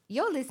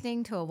You're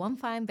listening to a One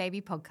Fine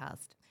Baby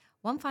podcast.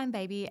 One Fine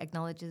Baby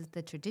acknowledges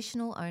the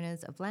traditional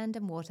owners of land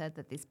and water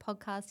that this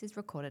podcast is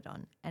recorded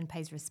on and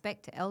pays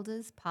respect to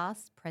elders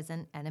past,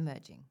 present and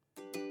emerging.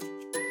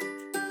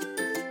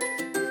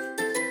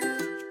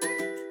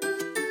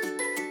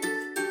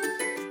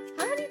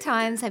 How many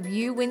times have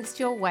you winced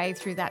your way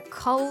through that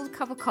cold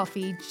cup of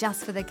coffee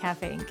just for the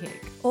caffeine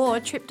kick? Or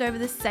tripped over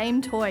the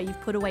same toy you've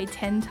put away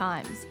 10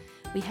 times?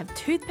 We have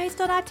toothpaste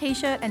on our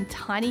t-shirt and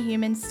tiny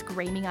humans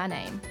screaming our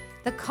name.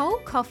 The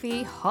Cold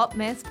Coffee Hot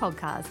Mess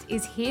podcast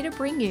is here to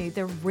bring you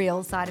the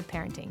real side of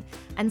parenting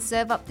and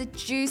serve up the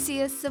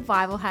juiciest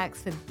survival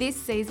hacks for this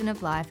season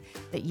of life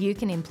that you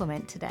can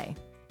implement today.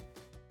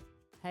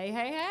 Hey,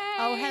 hey, hey.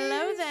 Oh,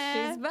 hello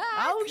there. She's back.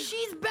 Oh,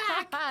 she's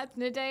back. It's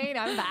Nadine.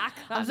 I'm back.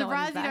 I'm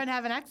surprised you don't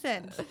have an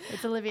accent.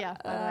 It's Olivia,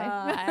 by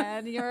the way.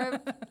 And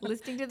you're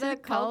listening to the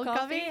Cold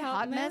Coffee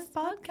Hot Mess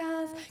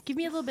podcast. Give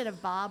me a little bit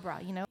of Barbara,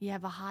 you know. You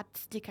have a hot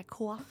stick of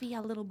coffee, a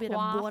little bit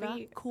of water.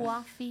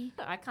 Coffee.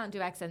 I can't do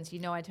accents. You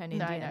know I turn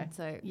Indian. No.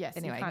 So yes,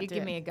 anyway, you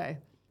give me a go.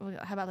 Well,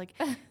 how about like,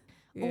 oh,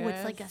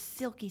 it's like a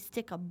silky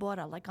stick of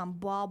butter, like I'm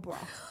Barbara.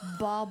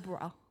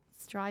 Barbara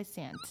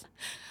Streisand.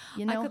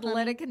 You know, I could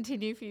let it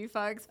continue for you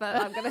folks, but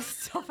I'm going to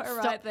stop it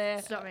right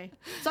there. Stop me.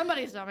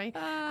 Somebody stop me.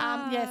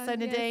 So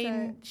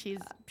Nadine, she's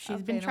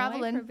been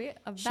traveling.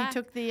 She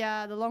took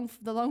the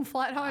long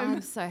flight home.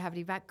 I'm so happy to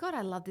be back. God,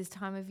 I love this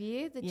time of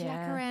year. The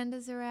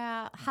jacarandas are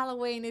out.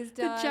 Halloween is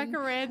done. The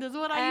jacarandas.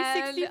 What are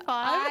you, 65?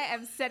 I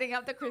am setting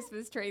up the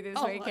Christmas tree this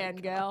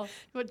weekend, girl.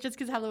 What, just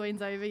because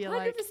Halloween's over, you're 100%.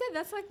 Like... 100%.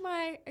 That's like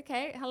my,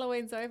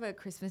 Halloween's over,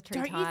 Christmas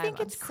tree time. Don't you think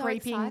it's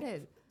creeping, so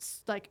excited.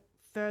 Like,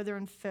 further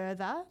and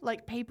further?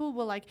 Like, people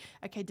were like,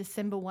 okay,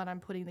 December 1, I'm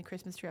putting the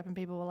Christmas tree up, and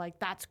people were like,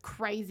 that's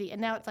crazy.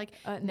 And now it's like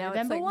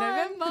November 1.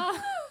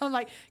 November. I'm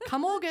like,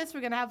 come August,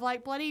 we're going to have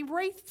like bloody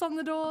wreaths on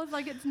the doors.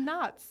 Like, it's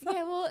nuts.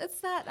 Yeah, well, it's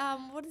that,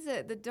 what is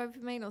it, the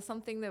dopamine or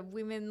something that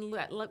women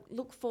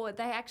look for.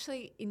 They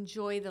actually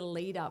enjoy the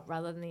lead up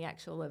rather than the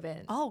actual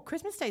event. Oh,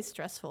 Christmas Day is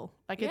stressful.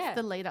 Like, it's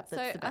the lead up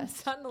that's the best. I'm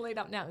starting to lead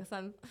up now because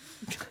I'm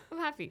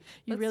happy.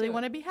 You really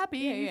want to be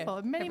happy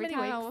for many Every weeks.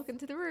 time I walk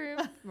into the room,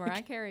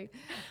 Mariah Carey.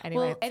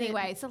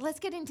 Anyway, so let's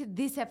get into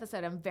this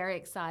episode. I'm very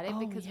excited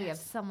because we have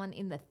someone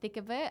in the thick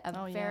of it,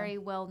 very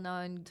well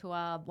known to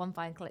our One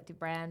Fine Collective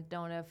brand,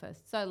 known her for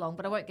so long,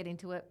 but I won't get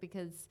into it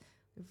because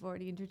we've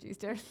already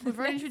introduced her. We've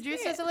already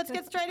introduced her, so let's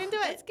get straight into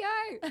it. Let's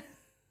go.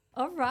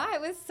 All right,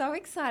 we're so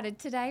excited.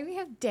 Today we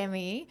have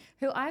Demi,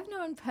 who I've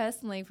known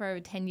personally for over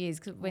 10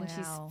 years because when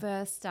she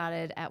first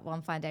started at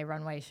One Fine Day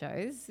runway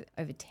shows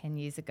over 10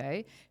 years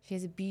ago. She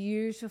has a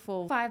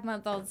beautiful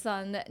 5-month-old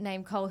son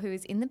named Cole who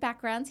is in the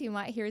background, so you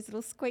might hear his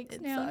little squeaks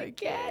now and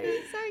again.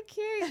 He's so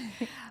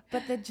cute.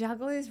 But the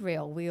juggle is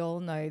real. We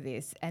all know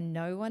this, and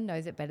no one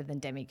knows it better than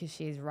Demi because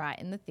she is right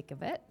in the thick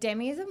of it.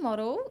 Demi is a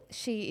model.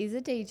 She is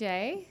a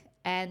DJ.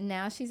 And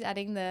now she's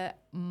adding the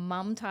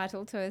mum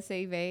title to her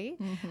CV.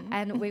 Mm-hmm.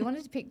 And we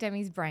wanted to pick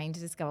Demi's brain to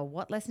discover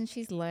what lessons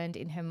she's learned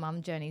in her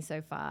mum journey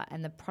so far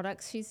and the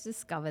products she's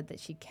discovered that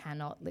she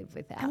cannot live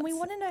without. And we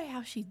want to know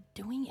how she's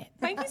doing it.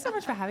 Thank you so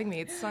much for having me.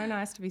 It's so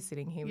nice to be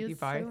sitting here with you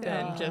both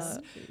and just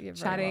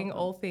chatting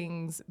all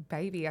things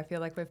baby. I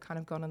feel like we've kind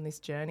of gone on this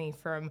journey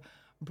from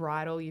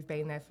bridal. You've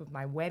been there for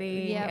my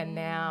wedding and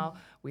now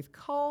with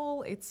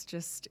Cole. It's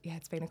just,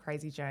 it's been a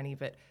crazy journey,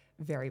 but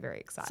very, very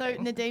exciting.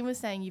 So Nadine was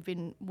saying you've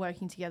been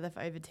working together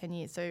for over 10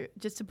 years. So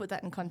just to put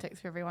that in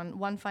context for everyone,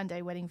 One Fine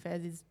Day Wedding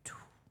Fairs is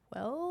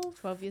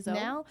 12 years old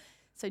now.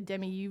 So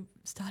Demi, you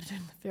started on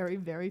the very,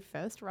 very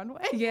first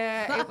runway.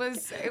 Yeah,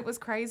 it was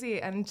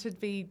crazy, and to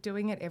be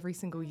doing it every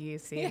single year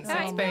since.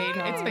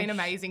 It's been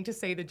amazing to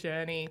see the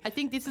journey. I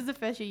think this is the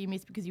first year you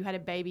missed because you had a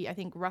baby. I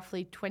think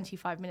roughly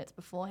 25 minutes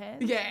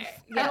beforehand. Yeah.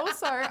 And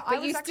also,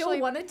 but still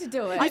wanted to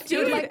do it. I did.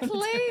 You were like,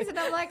 please, and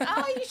I'm like,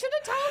 oh, you should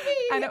have told me.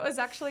 And it was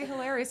actually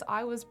hilarious.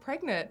 I was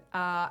pregnant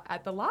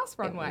at the last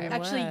runway.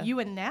 Actually, you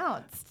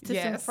announced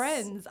to some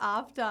friends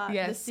after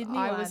the Sydney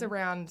one. I was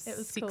around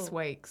 6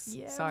 weeks,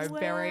 so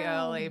very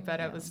early. But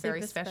it was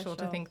very special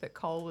to think that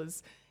Cole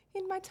was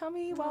in my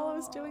tummy while I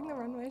was doing the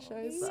runway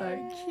shows.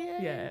 So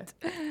cute. Yeah,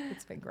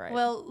 it's been great.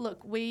 Well,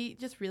 look, we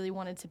just really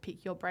wanted to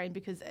pick your brain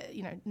because,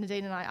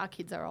 Nadine and I, our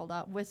kids are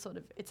older.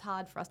 It's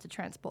hard for us to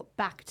transport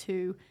back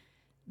to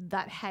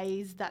that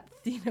haze,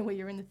 where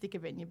you're in the thick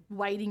of it and you're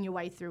wading your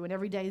way through and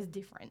every day is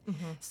different.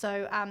 Mm-hmm.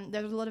 So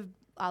there's a lot of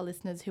our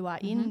listeners who are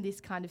in this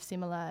kind of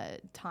similar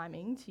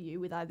timing to you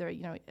with either,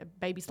 a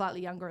baby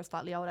slightly younger or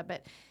slightly older.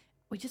 But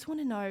we just want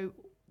to know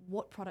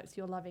what products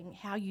you're loving,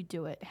 how you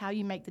do it, how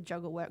you make the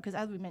juggle work. Because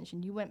as we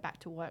mentioned, you went back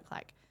to work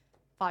like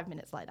 5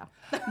 minutes later.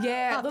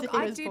 Yeah, look,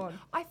 I did.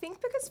 I think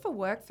because for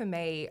work for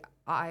me,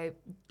 I've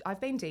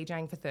been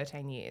DJing for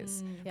 13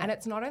 years, and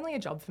it's not only a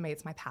job for me;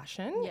 it's my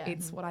passion. Yeah.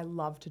 It's what I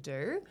love to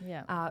do.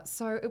 Yeah.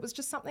 So it was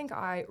just something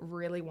I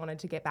really wanted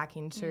to get back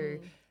into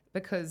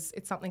because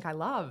it's something I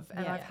love,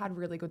 and I've had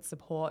really good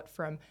support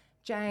from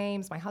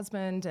James, my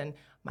husband, and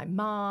my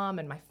mum,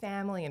 and my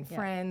family and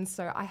friends.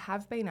 So I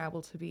have been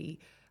able to be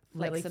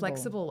really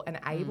flexible and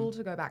able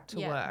to go back to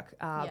work.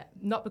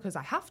 Not because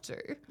I have to,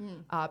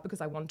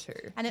 because I want to.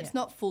 And it's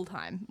not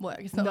full-time work.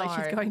 It's not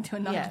like she's going to a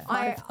 9 to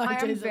 5. I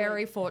am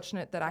very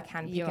fortunate that I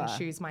can pick and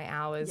choose my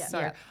hours. Yeah.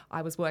 So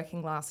I was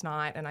working last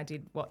night and I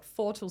did,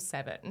 4 till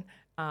 7.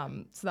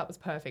 So that was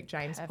perfect.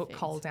 James put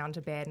Cole down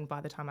to bed, and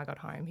by the time I got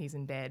home, he's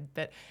in bed.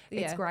 But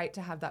it's great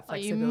to have that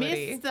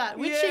flexibility. You missed that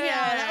witching hour.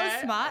 That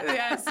was smart.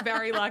 Yes,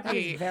 very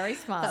lucky. Very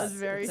smart. That was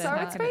very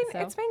smart. So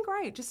it's been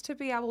great just to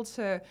be able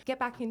to get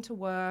back into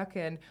work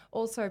and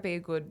also be a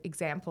good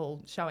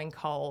example showing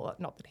Cole,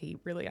 not that he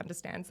really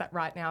understands that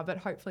right now, but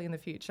hopefully in the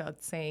future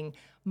seeing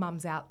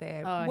mums out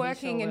there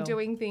working and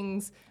doing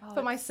things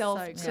for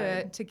myself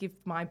to give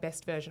my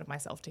best version of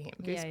myself to him.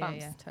 Goosebumps.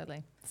 Yeah,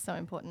 totally. So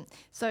important.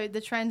 So the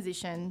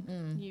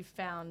transition you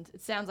found,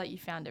 it sounds like you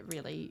found it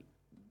really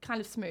kind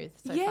of smooth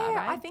so far,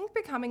 right? I think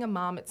becoming a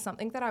mum, it's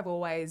something that I've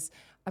always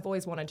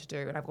wanted to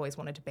do, and I've always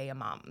wanted to be a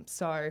mum.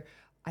 So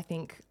I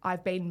think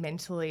I've been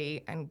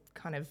mentally and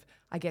kind of,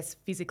 I guess,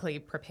 physically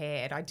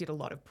prepared. I did a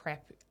lot of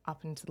prep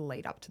up into the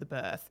lead up to the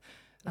birth,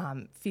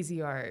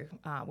 physio,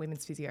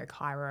 women's physio,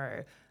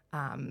 chiro,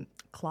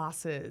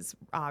 classes,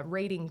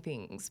 reading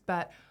things.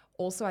 But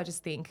also I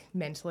just think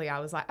mentally I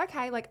was like,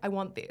 okay, like I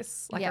want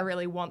this. Like I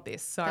really want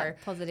this. So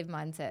that positive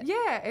mindset.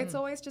 Yeah, it's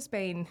always just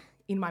been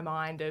in my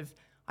mind of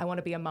I want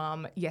to be a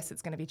mum. Yes,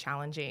 it's going to be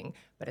challenging,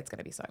 but it's going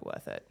to be so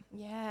worth it.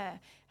 Yeah.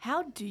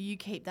 How do you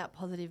keep that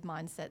positive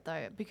mindset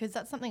though? Because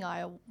that's something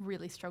I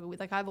really struggle with.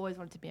 Like I've always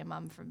wanted to be a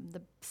mum from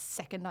the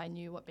second I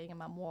knew what being a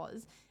mum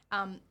was.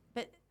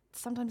 But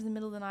sometimes in the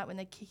middle of the night when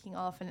they're kicking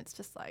off and it's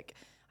just like,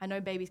 I know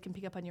babies can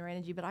pick up on your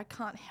energy, but I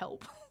can't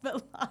help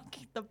but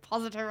like the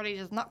positivity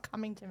just not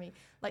coming to me.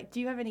 Like, do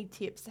you have any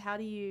tips? How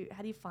do you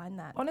find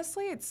that?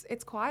 Honestly,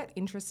 it's quite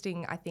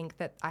interesting. I think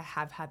that I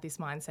have had this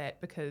mindset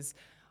because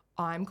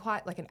I'm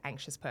quite like an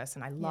anxious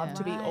person. I love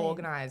to be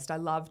organised. I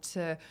love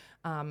to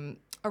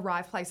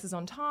arrive places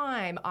on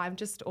time. I've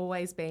just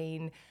always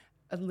been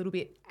a little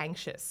bit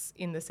anxious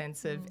in the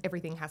sense of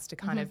everything has to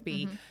kind of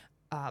be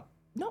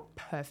not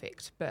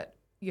perfect, but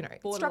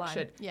borderline.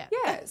 Structured.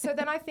 Yeah. So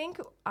then I think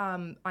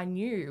I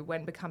knew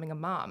when becoming a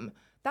mum,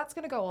 that's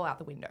going to go all out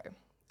the window.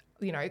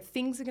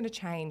 Things are going to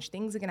change,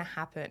 things are going to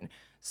happen.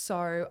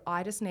 So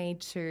I just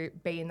need to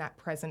be in that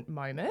present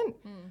moment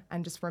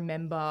and just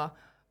remember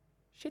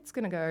shit's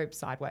going to go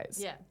sideways.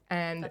 Yeah.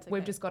 And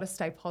we've just got to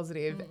stay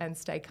positive and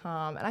stay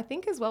calm. And I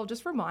think as well,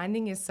 just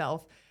reminding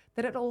yourself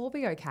that it'll all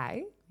be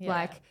okay. Yeah.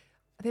 Like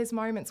there's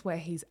moments where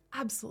he's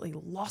absolutely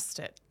lost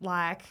it.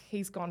 Like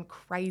he's gone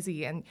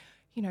crazy and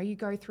you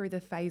go through the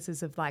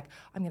phases of like,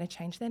 I'm going to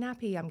change their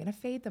nappy, I'm going to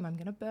feed them, I'm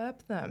going to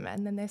burp them.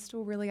 And then they're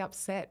still really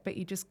upset, but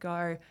you just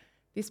go,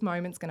 this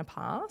moment's going to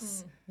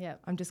pass. Yeah.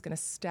 I'm just going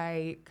to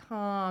stay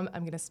calm.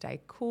 I'm going to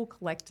stay cool,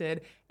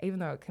 collected, even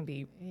though it can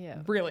be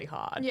really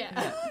hard.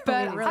 Yeah.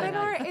 But really I don't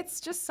know, it's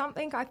just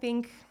something I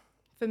think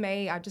for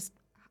me, I've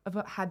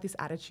had this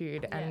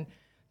attitude and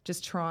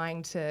just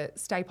trying to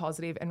stay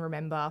positive and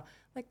remember,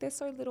 like they're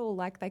so little,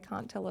 like they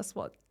can't tell us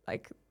what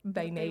like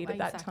they need at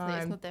that time.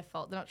 It's not their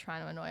fault. They're not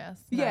trying to annoy us.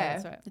 Yeah, no,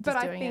 that's right. But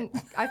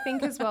I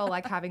think as well,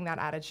 like having that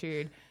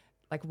attitude,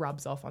 like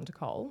rubs off onto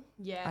Cole.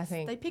 Yes, I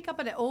think they pick up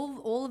on it.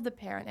 All of the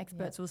parent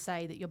experts will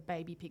say that your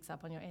baby picks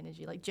up on your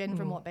energy. Like Jen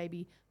from What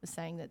Baby was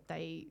saying that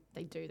they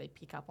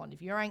pick up on.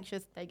 If you're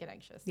anxious, they get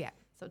anxious. Yeah.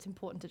 So it's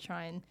important to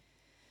try and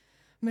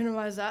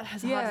minimize that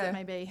as hard as it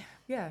may be.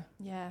 Yeah.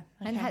 Yeah.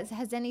 Okay. And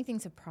has anything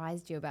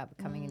surprised you about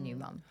becoming a new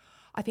mum?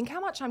 I think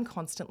how much I'm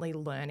constantly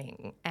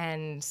learning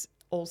and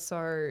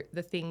also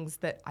the things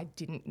that I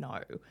didn't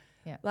know.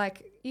 Yeah.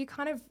 Like you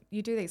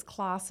do these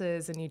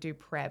classes and you do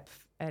prep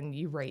and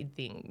you read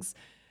things.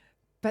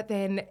 But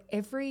then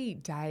every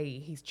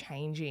day he's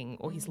changing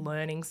or he's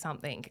learning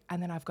something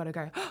and then I've got to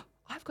go,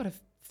 I've got to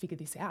figure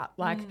this out.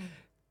 Like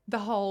the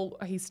whole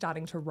he's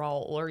starting to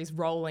roll or he's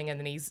rolling and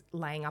then he's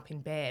laying up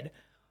in bed.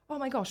 Oh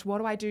my gosh, what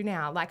do I do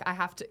now? Like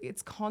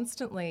it's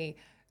constantly,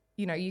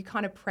 you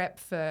kind of prep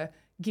for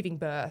giving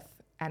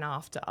birth and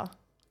after,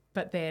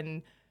 but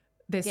then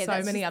there's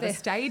so many other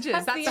stages.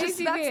 That's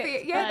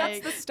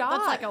the start.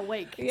 That's like a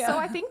week. Yeah. So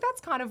I think that's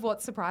kind of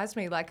what surprised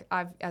me. Like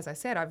as I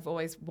said, I've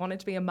always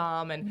wanted to be a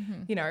mum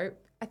and,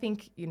 I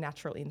think your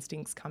natural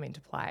instincts come into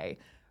play.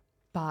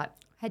 But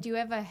had you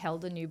ever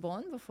held a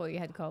newborn before you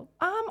had Cole?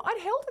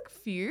 I'd held a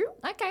few.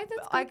 Okay,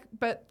 that's good.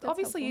 But that's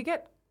obviously helpful. you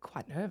get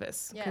quite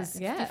nervous. Yeah, it's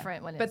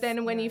different when But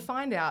then when you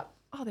find out,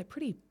 they're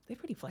pretty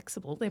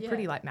flexible. They're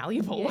pretty like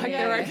malleable.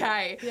 They're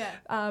okay. Yeah.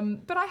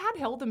 But I had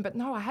held them, but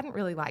no, I hadn't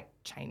really like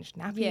changed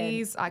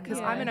nappies because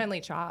I'm an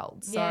only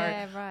child. So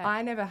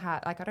I never had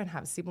I don't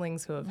have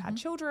siblings who have had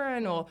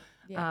children or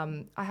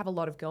I have a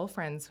lot of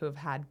girlfriends who have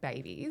had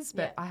babies,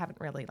 but I haven't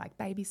really like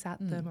babysat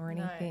them or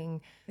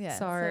anything. No. Yeah.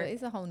 So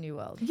it's a whole new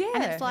world. Yeah.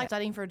 And it's like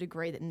studying for a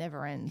degree that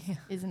never ends,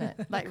 isn't it?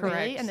 Like Correct.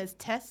 really? And there's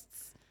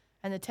tests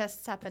and the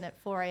tests happen at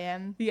 4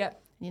 a.m. Yeah.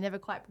 You're never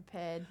quite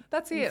prepared.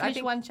 That's You it.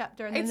 finish one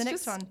chapter and then the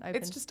next one opens.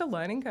 It's just a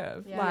learning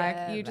curve. Yeah.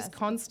 Like you're just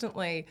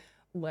constantly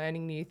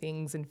learning new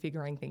things and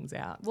figuring things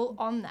out. Well,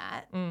 on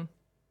that,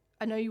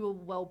 I know you were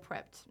well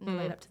prepped in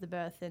the lead up to the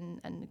birth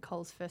and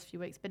Cole's first few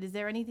weeks, but is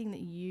there anything that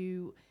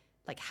you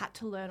like had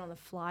to learn on the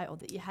fly or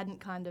that you hadn't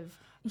kind of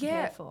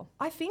prepared for?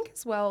 I think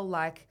as well,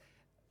 like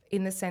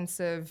in the sense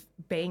of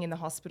being in the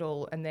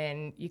hospital and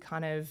then you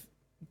kind of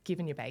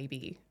given your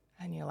baby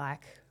and you're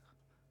like,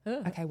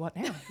 okay, what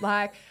now?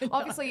 Like,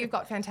 obviously you've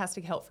got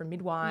fantastic help from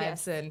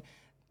midwives and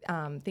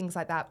things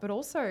like that, but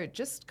also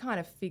just kind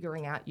of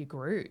figuring out your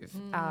groove.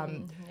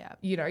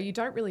 You know, you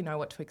don't really know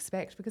what to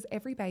expect because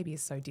every baby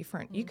is so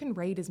different. You can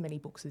read as many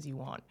books as you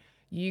want.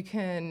 You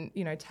can,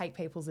 you know, take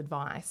people's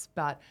advice,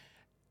 but,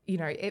 you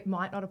know, it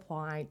might not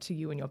apply to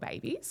you and your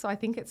baby. So I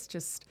think it's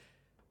just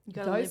you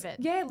gotta live it.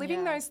 Yeah,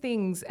 living those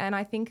things. And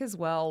I think as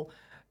well,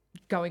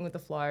 going with the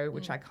flow,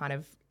 which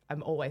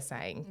I'm always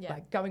saying,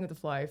 like going with the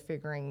flow,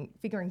 figuring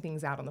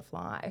things out on the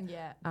fly.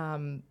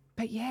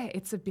 But yeah,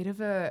 it's a bit of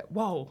a,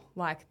 whoa,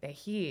 like they're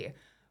here.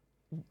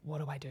 What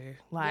do I do?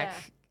 Like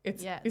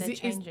it's they're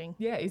changing.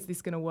 Is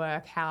this going to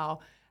work? How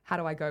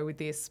do I go with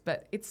this?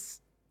 But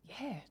it's,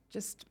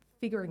 just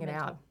figuring it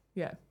out.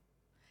 Yeah.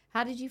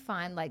 How did you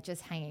find like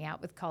just hanging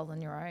out with Cole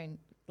on your own?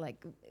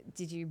 Like,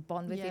 did you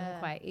bond with him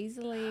quite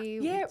easily?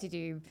 Yeah. Did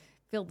you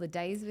fill the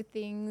days with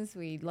things?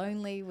 Were you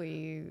lonely? Were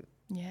you?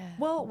 Yeah.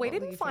 Well, we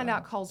didn't find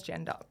out Cole's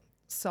gender.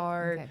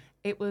 So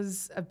it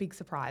was a big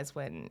surprise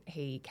when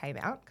he came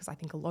out because I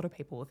think a lot of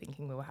people were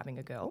thinking we were having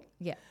a girl.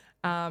 Yeah.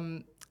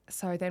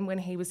 So then when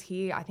he was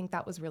here, I think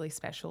that was really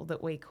special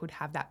that we could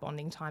have that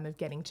bonding time of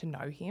getting to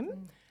know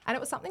him. And it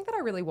was something that I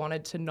really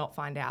wanted to not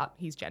find out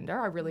his gender.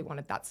 I really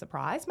wanted that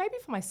surprise. Maybe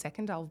for my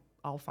second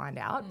I'll find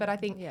out. But I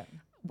think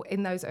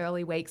in those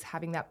early weeks,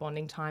 having that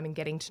bonding time and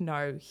getting to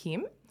know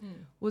him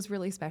was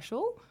really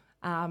special.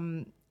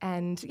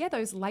 And yeah,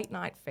 those late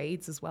night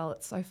feeds as well.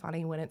 It's so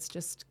funny when it's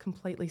just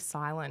completely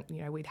silent.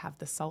 You know, we'd have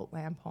the salt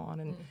lamp on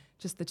and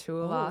just the two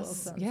of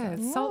us. Yeah,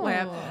 salt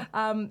lamp.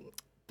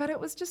 But it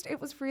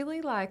was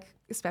really like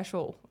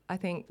special, I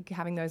think,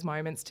 having those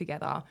moments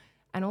together.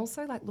 And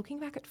also like looking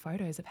back at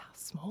photos of how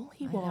small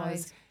he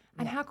was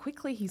and how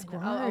quickly he's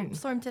grown. I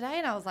saw him today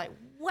and I was like,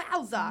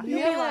 wowza. He'll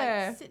be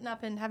like sitting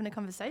up and having a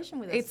conversation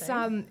with us.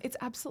 It's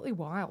absolutely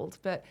wild.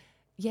 But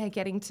yeah,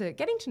 getting to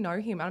know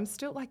him. I'm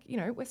still like, you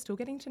know, we're still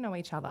getting to know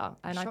each other.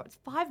 And it's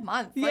 5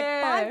 months.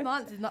 Yeah. Like 5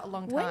 months is not a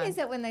long time. When is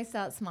it when they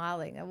start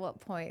smiling? At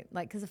what point?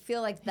 Like, because I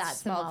feel like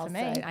that's a milestone for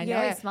me. I know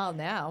Yeah. he smiled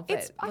now,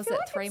 but was it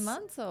 3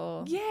 months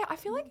or? Yeah, I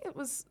feel like it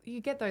was,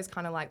 you get those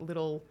kind of like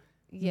little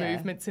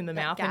movements in the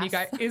mouth and you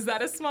go, is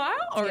that a smile?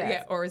 Or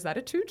or is that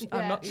a toot?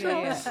 I'm not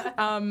sure.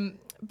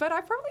 But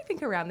I probably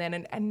think around then,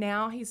 and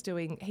now he was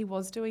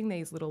doing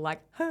these little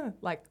like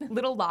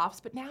little laughs,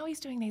 but now he's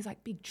doing these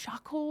like big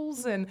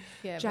chuckles, and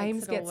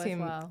James gets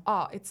him.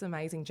 Oh, it's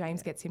amazing.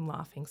 James gets him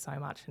laughing so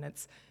much, and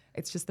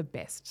it's just the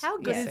best. How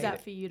good is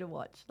that for you to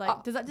watch?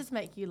 Like, does that just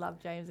make you love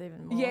James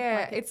even more?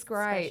 Yeah, like, it's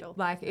great. Special,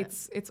 like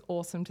it's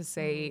awesome to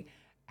see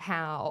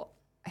how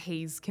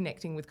he's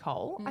connecting with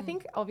Cole. I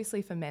think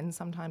obviously for men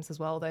sometimes as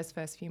well, those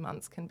first few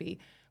months can be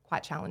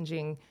quite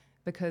challenging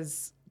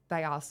because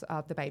they are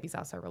the babies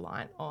are so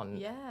reliant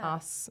on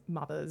us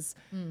mothers,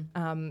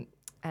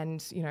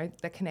 and you know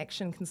the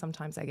connection can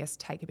sometimes, I guess,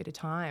 take a bit of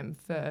time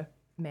for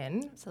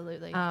men.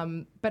 Absolutely.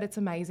 But it's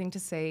amazing to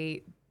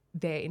see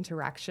their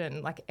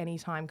interaction. Like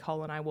anytime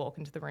Cole and I walk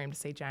into the room to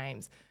see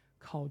James,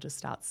 Cole just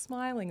starts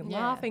smiling and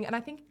laughing, and I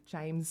think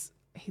James,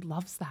 he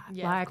loves that.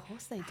 Yeah, like, of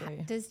course they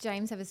do. Does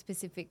James have a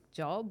specific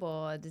job,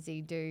 or does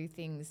he do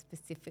things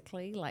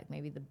specifically, like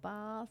maybe the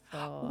bath?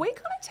 Or we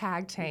kind of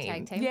tag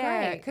team.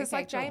 Yeah, because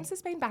James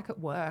has been back at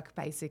work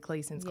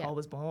basically since Cole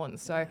was born.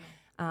 So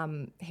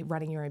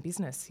running your own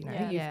business, you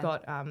know, you've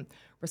got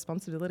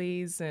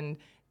responsibilities and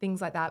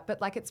things like that. But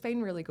like it's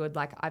been really good.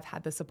 Like I've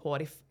had the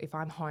support if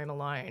I'm home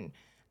alone,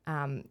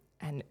 and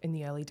in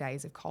the early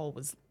days if Cole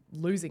was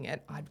losing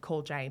it, I'd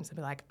call James and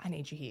be like, I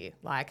need you here,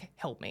 like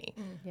help me.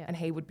 And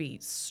he would be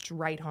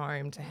straight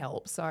home to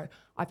help. So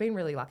I've been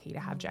really lucky to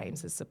have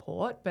James's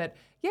support. But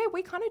yeah,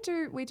 we kind of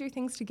do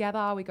things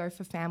together. We go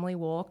for family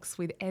walks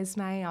with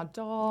Esme, our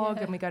dog,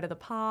 and we go to the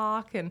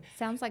park. And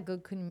sounds like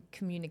good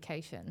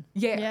communication.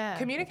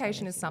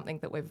 Communication is something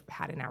that we've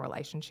had in our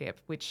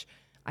relationship, which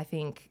I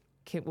think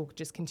will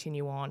just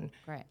continue on.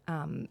 Great.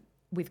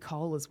 With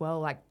Cole as well,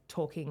 like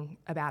talking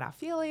about our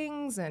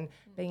feelings and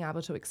being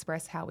able to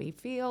express how we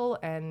feel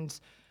and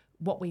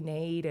what we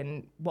need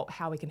and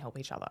how we can help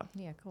each other.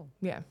 Yeah, cool.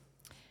 Yeah.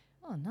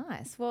 Oh,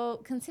 nice. Well,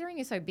 considering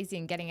you're so busy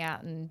and getting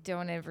out and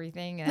doing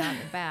everything and out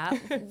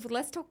and about,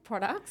 let's talk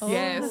products.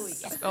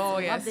 Yes. Oh,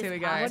 yes. Here we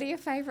go. What are your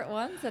favourite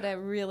ones that are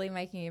really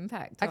making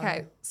impact?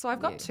 Okay, so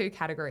I've got two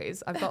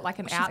categories. I've got like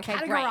an out. Okay,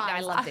 great.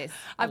 I love this.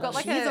 I've got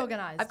like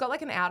organised. I've got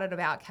like an out and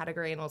about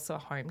category and also a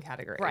home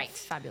category. Great,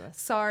 fabulous.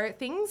 So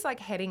things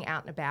like heading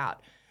out and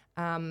about.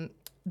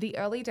 The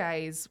early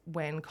days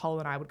when Cole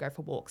and I would go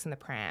for walks in the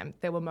pram,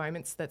 there were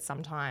moments that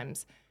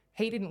sometimes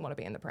he didn't want to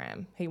be in the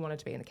pram. He wanted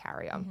to be in the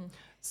carrier.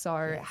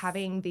 So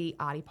having the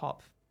Artie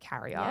Pop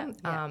carrier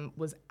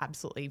was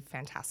absolutely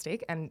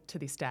fantastic. And to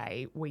this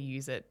day, we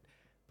use it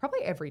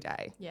probably every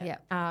day. Yeah.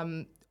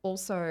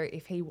 Also,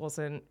 if he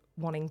wasn't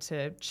wanting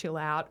to chill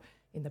out,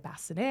 in the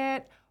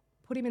bassinet,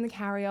 put him in the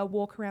carrier,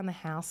 walk around the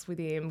house with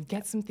him,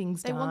 get some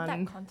things done. They want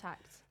that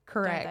contact.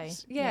 Correct.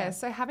 Don't they? Yeah.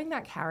 So having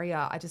that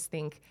carrier, I just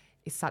think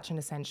is such an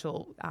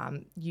essential,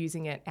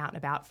 using it out and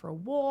about for a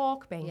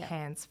walk, being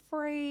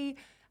hands-free.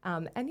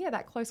 And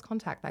that close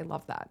contact, they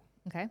love that.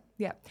 Okay.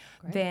 Yeah.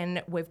 Great.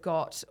 Then we've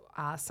got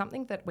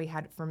something that we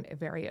had from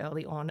very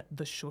early on,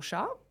 the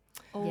shusher.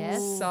 Oh, yes.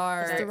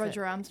 So it's the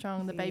Roger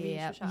Armstrong, the baby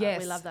shusher. Yes.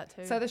 We love that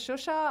too. So the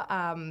shusher,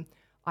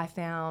 I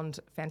found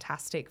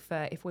fantastic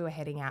for if we were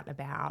heading out and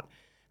about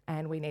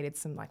and we needed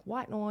some like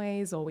white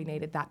noise or we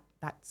needed that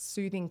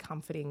soothing,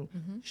 comforting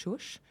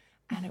shush.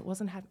 And it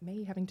wasn't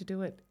me having to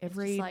do it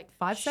every like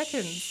 5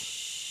 seconds.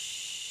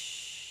 Shh.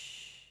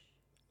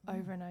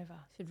 Over and over.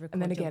 Should record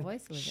and then your again,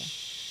 voice, Olivia.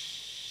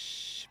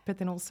 Shh. But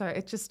then also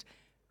it's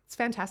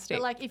fantastic.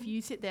 But like if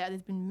you sit there,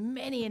 there's been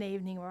many an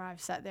evening where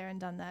I've sat there and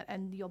done that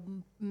and your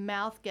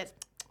mouth gets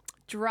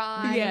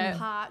dry and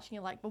parched and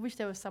you're like, I wish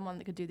there was someone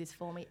that could do this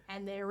for me.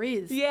 And there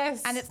is.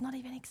 Yes. And it's not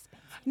even expensive.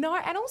 No,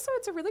 and also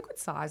it's a really good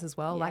size as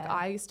well. Yeah. Like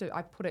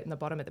I put it in the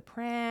bottom of the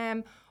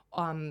pram,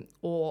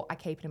 or I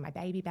keep it in my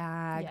baby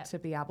bag to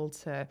be able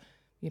to,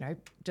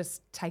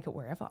 just take it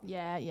wherever.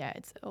 Yeah.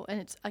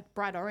 It's like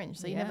bright orange,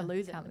 so you never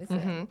lose it.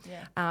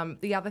 Yeah.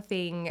 The other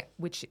thing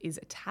which is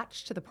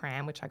attached to the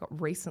pram, which I got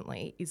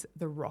recently, is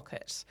the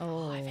rocket.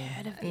 Oh, I've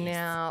heard of this.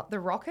 Now, the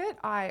rocket,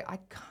 I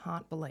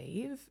can't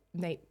believe.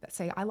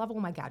 See, I love all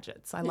my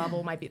gadgets. I love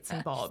all my bits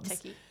and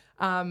bobs.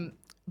 Techie.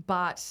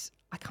 But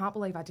I can't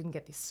believe I didn't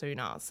get this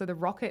sooner. So the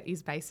rocket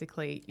is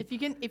basically...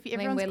 If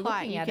everyone's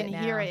quiet, you can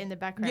hear it in the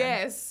background.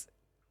 Yes.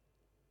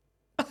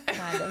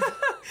 Kind of.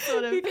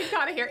 Sort of. You can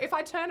kind of hear it. If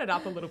I turn it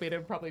up a little bit,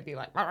 it'd probably be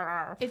like...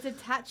 It's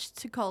attached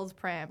to Cole's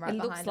pram right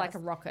behind us. It looks like a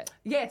rocket.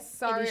 Yes.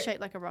 So it is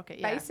shaped like a rocket,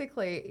 yeah.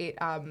 Basically,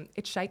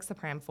 it shakes the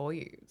pram for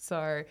you.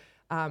 So,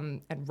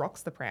 and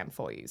rocks the pram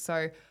for you.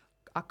 So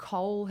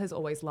Cole has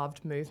always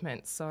loved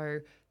movement. So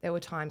there were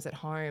times at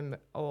home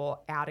or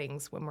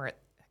outings when we're at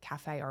a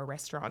cafe or a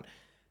restaurant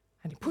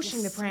and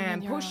pushing the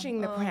pram,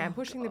 pushing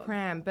the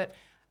pram. But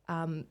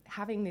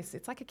having this,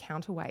 it's like a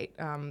counterweight.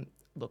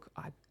 Look,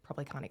 I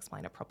probably can't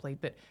explain it properly,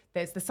 but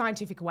there's the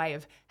scientific way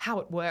of how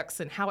it works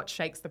and how it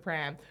shakes the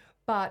pram.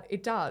 But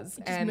it does.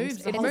 It just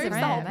moves the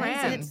whole pram.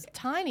 And it's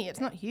tiny. It's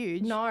not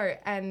huge. No,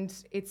 and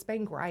it's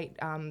been great.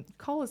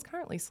 Cole is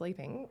currently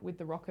sleeping with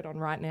the rocket on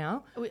right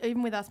now.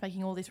 Even with us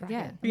making all this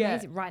racket. Yeah.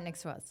 He's right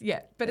next to us.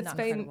 Yeah, but it's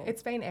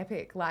been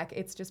epic. Like,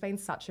 it's just been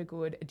such a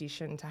good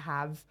addition to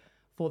have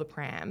for the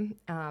pram.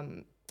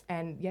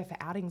 And for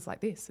outings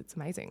like this, it's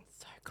amazing.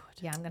 So good.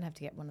 Yeah, I'm going to have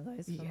to get one of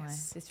those for my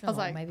sister. I was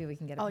like, maybe we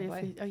can get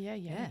it.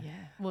 Yeah.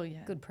 Well, yeah.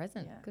 Good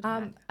present. Yeah.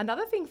 Good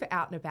another thing for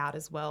out and about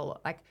as well,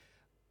 like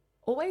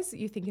always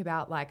you think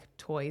about like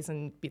toys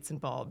and bits and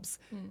bobs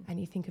and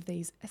you think of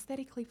these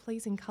aesthetically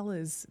pleasing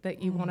colours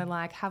that you want to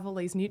like have all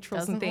these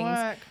neutrals and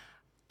things.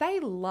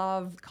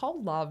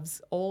 Cole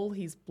loves all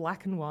his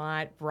black and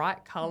white,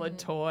 bright coloured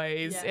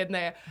toys and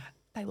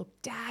they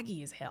look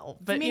daggy as hell.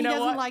 But you know he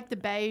doesn't like the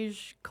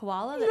beige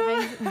koala?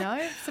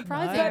 No?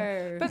 Surprising.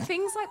 No. But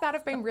things like that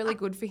have been really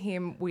good for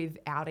him with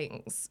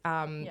outings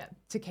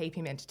to keep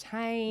him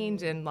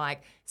entertained and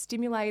like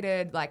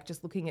stimulated, like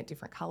just looking at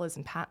different colours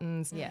and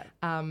patterns. Yeah.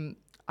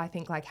 I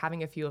think like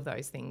having a few of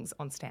those things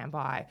on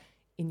standby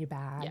in your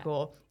bag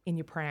or in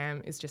your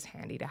pram is just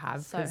handy to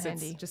have because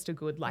it's just a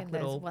good like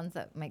little ones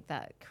that make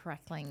that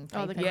crackling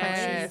paper. The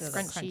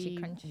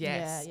crunchy.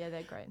 Yes. Yeah,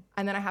 they're great.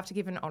 And then I have to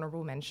give an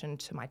honourable mention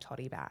to my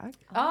toddy bag.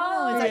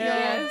 Oh, is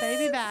that your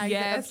baby bag?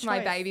 Yes, my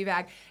baby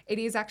bag. It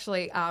is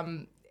actually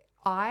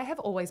I have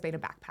always been a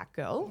backpack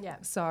girl. Yeah.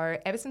 So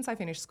ever since I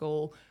finished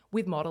school,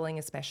 with modelling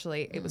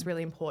especially, it was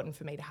really important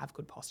for me to have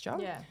good posture.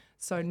 Yeah.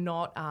 So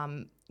not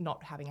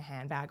having a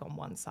handbag on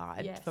one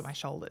side for my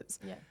shoulders.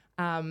 Yeah.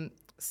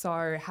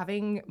 So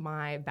having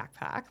my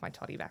backpack, my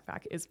toddy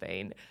backpack, has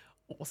been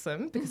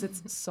awesome because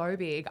it's so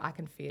big. I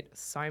can fit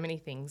so many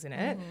things in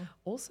it.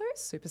 Also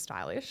super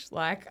stylish.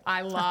 Like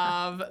I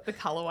love the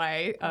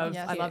colorway of,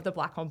 I love the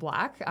black on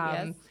black.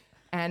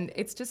 And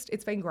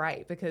it's been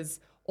great because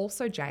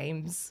also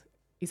James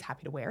is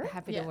happy to wear it.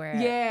 Happy to wear it.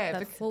 Yeah.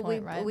 That's the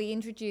point, right? We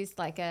introduced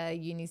like a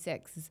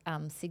unisex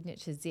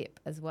signature zip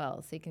as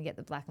well. So you can get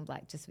the black and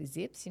black just with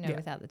zips,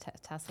 without the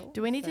tassel.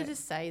 Do we need to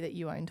just say that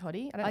you own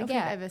Toddy? I don't know if we've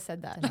ever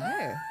said that.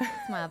 No.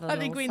 It's my other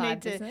little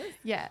side business.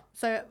 Yeah.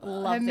 So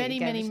her many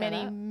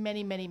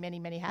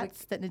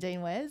hats that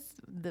Nadine wears,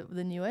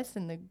 the newest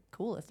and the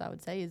coolest, I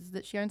would say, is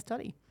that she owns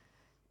Toddy.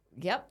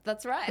 Yep,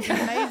 that's right. It's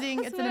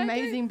amazing. It's an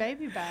amazing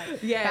baby bag.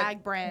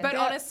 Bag brand. But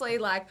honestly,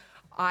 like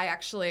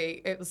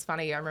it was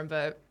funny. I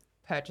remember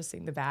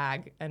purchasing the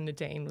bag and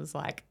Nadine was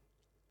like,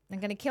 I'm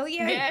going to kill you.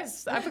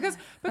 Yes,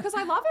 because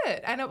I love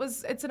it. And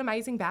it's an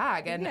amazing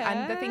bag. And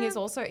the thing is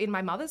also in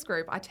my mother's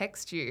group, I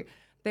text you,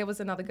 there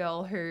was another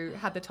girl who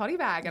had the toddy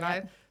bag, and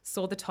I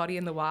saw the toddy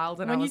in the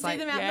wild, and I was like,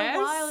 when you see them out in the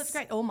wild, it's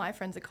great. All my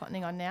friends are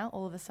cottoning on now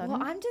all of a sudden.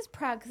 Well, I'm just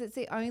proud because it's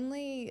the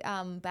only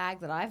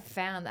bag that I've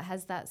found that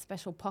has that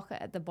special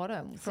pocket at the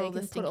bottom. So you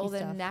can put all the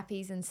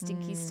nappies and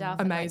stinky stuff.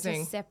 Amazing.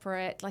 And,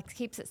 separate,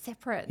 keeps it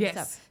separate and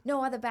stuff.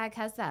 No other bag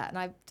has that.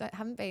 And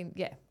haven't been,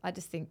 I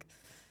just think...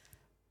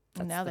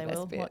 And now they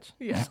will watch.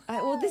 Yeah.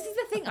 Well, this is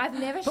the thing. I've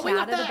never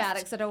shouted about it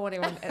because I don't want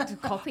anyone to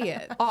copy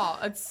it. Oh,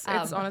 it's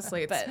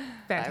honestly, it's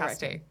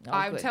fantastic.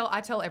 I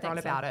tell everyone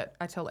about it.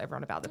 I tell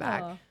everyone about the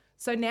bag. Oh.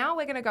 So now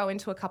we're going to go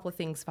into a couple of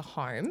things for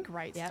home.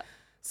 Great. Yep.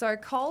 So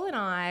Cole and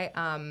I,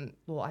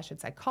 I should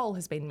say Cole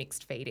has been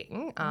mixed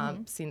feeding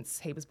since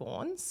he was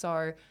born.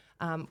 So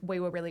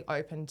we were really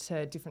open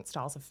to different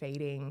styles of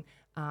feeding,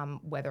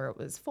 whether it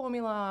was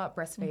formula,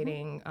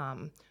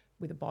 breastfeeding,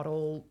 with a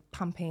bottle,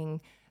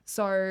 pumping.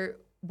 So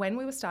when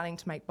we were starting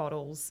to make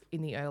bottles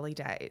in the early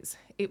days,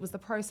 it was the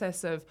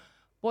process of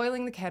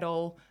boiling the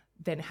kettle,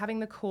 then having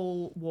the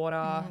cool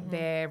water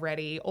there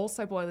ready,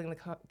 also boiling the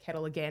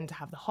kettle again to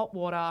have the hot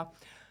water.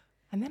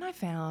 And then I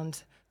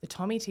found the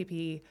Tommy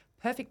Tippy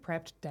Perfect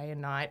Prepped Day and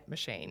Night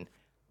machine.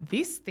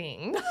 This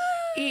thing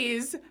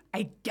is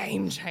a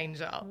game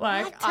changer.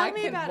 Tell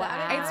me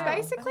about it. It's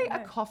basically a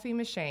coffee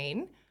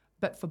machine,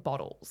 but for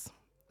bottles.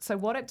 So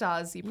what it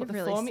does, you put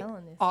the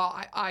formula.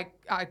 Oh,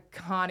 I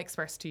can't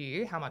express to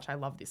you how much I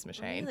love this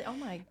machine. Really? Oh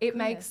my goodness. It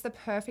makes the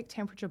perfect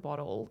temperature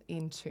bottle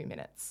in 2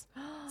 minutes.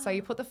 So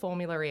you put the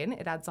formula in,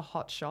 it adds a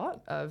hot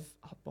shot of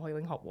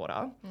boiling hot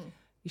water.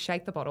 You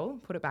shake the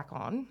bottle, put it back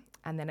on,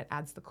 and then it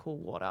adds the cool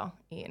water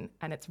in,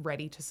 and it's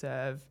ready to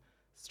serve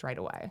straight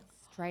away.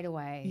 Straight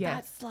away.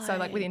 Yeah.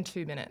 So within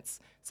 2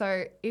 minutes.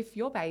 So if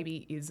your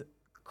baby is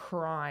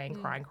crying,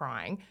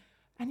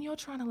 and you're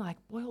trying to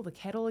boil the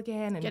kettle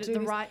again and get it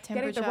the right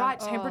temperature. Get it the right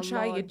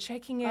temperature. You're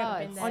checking it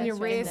on your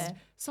wrist.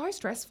 So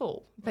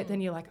stressful. But then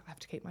you're like, I have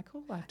to keep my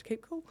cool. I have to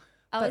keep cool.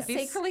 I was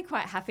secretly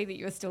quite happy that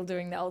you were still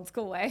doing the old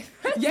school way.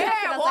 Yeah,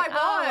 I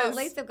was. At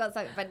least they've got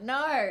something. But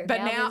no.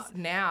 But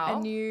now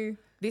a new...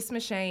 This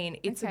machine,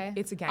 it's a game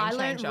changer. I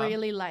learned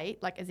really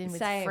late, as in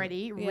with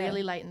Freddie,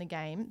 really late in the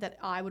game, that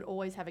I would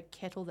always have a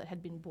kettle that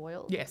had been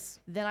boiled. Yes.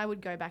 Then I would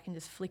go back and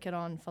just flick it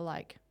on for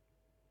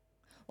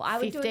I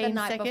would 15 do it the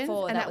night seconds,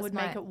 before, and that would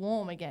make it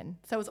warm again.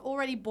 So it was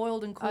already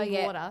boiled and cool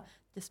water,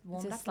 just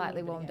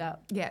slightly warmed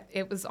up. Yeah,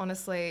 it was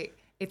honestly,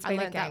 it's I been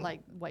learned a game. that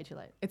way too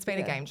late. It's been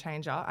a game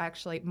changer.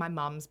 My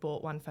mum's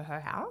bought one for her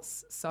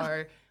house,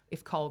 so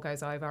if Cole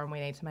goes over and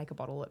we need to make a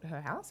bottle at her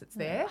house, it's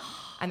there.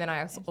 And then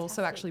I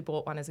also actually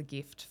bought one as a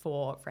gift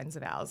for friends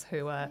of ours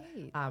who are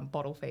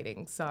bottle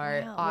feeding. So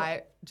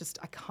I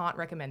can't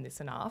recommend this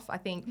enough. I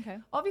think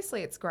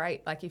obviously it's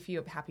great, if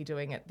you're happy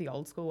doing it the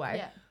old school way.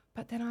 Yeah.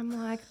 But then I'm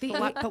like,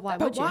 but why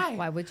would you?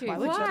 Why would you?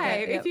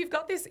 Why? If you've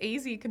got this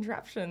easy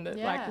contraption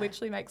that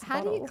literally makes a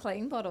bottle. How do you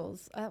clean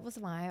bottles? That was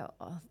my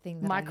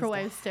thing. That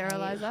microwave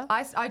sterilizer.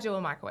 I do a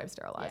microwave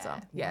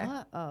sterilizer. Yeah.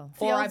 What? Oh.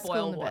 Or I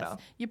boil water.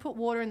 You put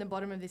water in the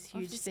bottom of this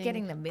huge thing.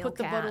 Getting the milk put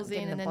the bottles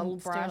in and then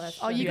brush.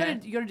 Oh, you got to do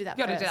that. You got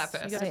to do that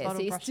first. So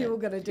you're still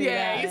got to do that.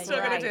 Yeah, you're still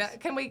got to do that.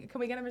 Can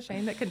we get a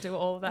machine that can do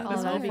all of that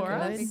as well for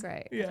us? That'd be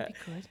great. Yeah. That'd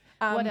be good.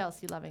 What else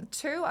are you loving?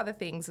 2 other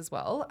things as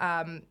well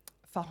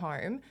for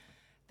home.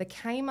 The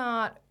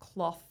Kmart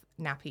cloth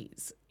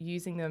nappies,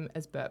 using them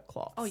as burp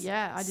cloths. Oh,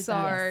 yeah, I did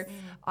that. So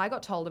I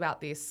got told about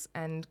this,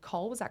 and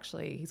Cole was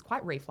he's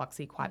quite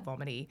refluxy, quite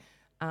vomity.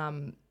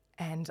 And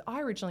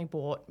I originally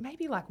bought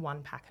maybe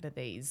 1 packet of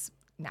these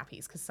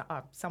nappies because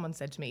someone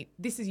said to me,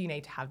 you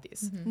need to have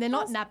this. They're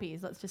not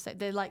nappies, let's just say.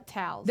 They're like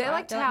towels. They're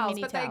right? towels,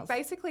 but they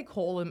basically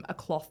call them a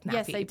cloth nappy.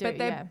 Yes, they do,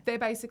 but they're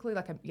basically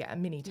a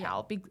mini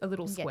towel, a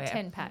little square.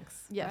 10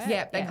 packs. Yes.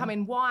 Yeah, they come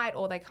in white,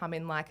 or they come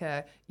in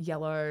a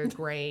yellow,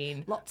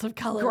 green, lots of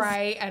colours,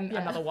 grey, and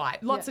another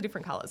white. Lots of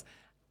different colours.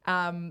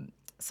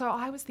 So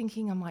I was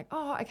thinking, I'm like,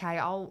 oh, okay,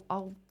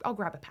 I'll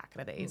grab a packet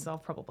of these. I'll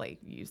probably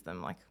use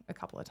them a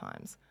couple of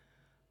times.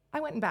 I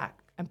went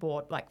back and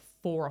bought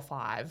 4 or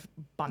 5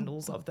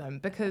 bundles of them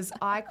because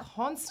I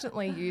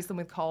constantly use them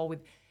with Cole.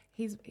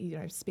 He's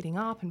spitting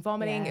up and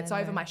vomiting. It's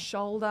over my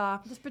shoulder.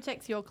 It just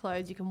protects your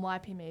clothes. You can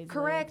wipe him easily.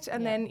 Correct.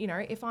 And then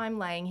if I'm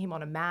laying him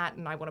on a mat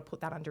and I want to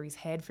put that under his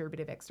head for a bit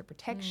of extra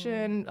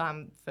protection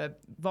for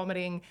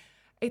vomiting,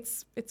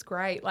 it's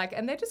great.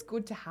 And they're just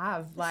good to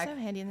have. They're so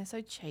handy and they're so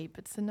cheap.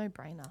 It's a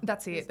no-brainer.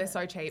 That's it. They're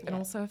so cheap. And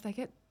also if they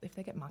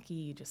get mucky,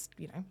 you just,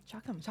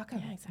 chuck them. Yeah,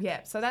 exactly.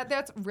 Yeah. So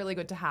that's really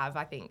good to have,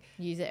 I think.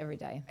 Use it every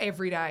day.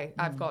 Every day.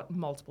 I've got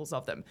multiples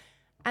of them.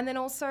 And then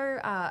also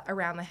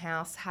around the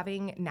house,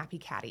 having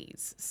nappy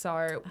caddies.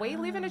 So we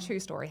live in a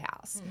 2-story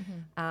house.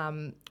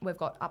 We've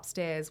got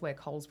upstairs where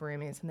Cole's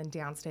room is, and then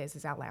downstairs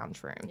is our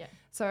lounge room. Yeah.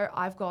 So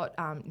I've got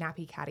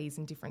nappy caddies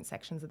in different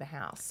sections of the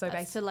house. So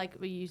where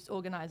you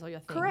organise all your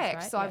things, correct.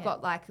 Right? So I've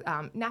got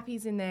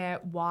nappies in there,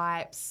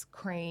 wipes,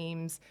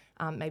 creams,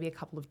 maybe a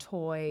couple of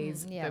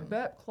toys, the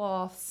burp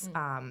cloths,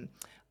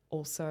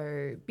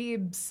 also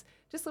bibs,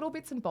 just little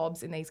bits and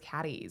bobs in these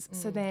caddies.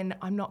 So then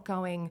I'm not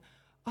going,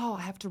 oh,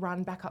 I have to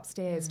run back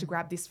upstairs to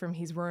grab this from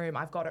his room.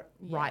 I've got it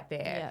right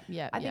there.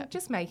 I think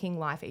just making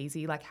life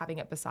easy, like having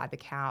it beside the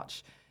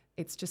couch,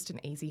 it's just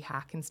an easy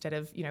hack instead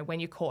of, you know, when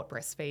you're caught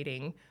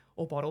breastfeeding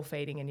or bottle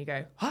feeding and you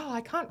go, oh,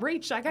 I can't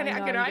reach. I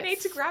need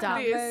to grab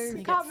this.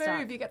 You can't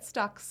move. You get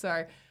stuck.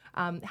 So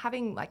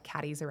having like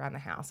caddies around the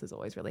house is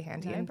always really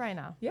handy. No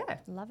brainer. Yeah.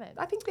 Love it.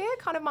 I think they're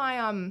kind of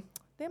my,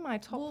 they're my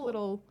top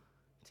little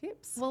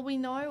tips. Well, we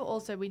know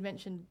also, we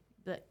mentioned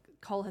that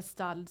Cole has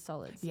started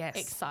solids. Yes.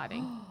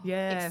 Exciting.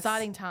 Yes.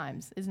 Exciting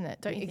times, isn't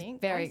it? Don't you think?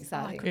 Very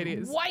exciting. It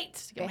is. Wait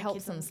to get It my helps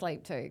kids them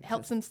sleep too.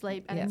 Helps them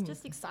sleep, and it's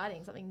just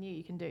exciting, something new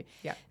you can do.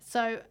 Yeah.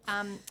 So,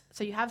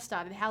 so you have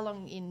started. How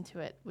long into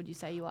it would you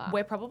say you are?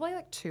 We're probably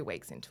like 2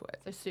 weeks into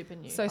it. So super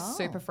new. So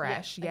super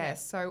fresh, Yeah, okay.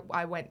 yes. So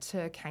I went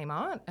to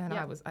Kmart and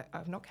I'm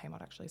not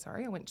Kmart actually,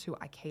 sorry. I went to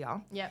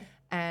IKEA. Yep.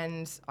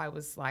 And I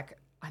was like,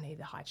 I need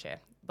the high chair.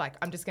 Like,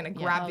 I'm just going to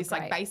grab this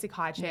like basic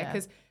high chair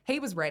because he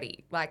was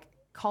ready. Like,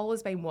 Cole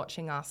has been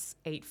watching us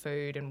eat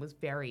food and was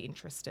very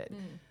interested.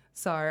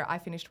 So I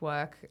finished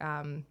work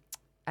and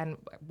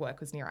work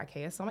was near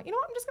IKEA. So I'm like, you know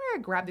what? I'm just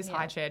going to grab this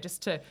high chair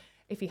just to,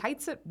 if he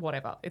hates it,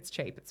 whatever. It's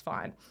cheap. It's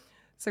fine.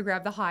 So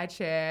grabbed the high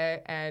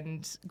chair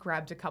and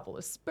grabbed a couple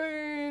of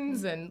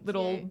spoons and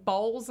little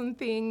bowls and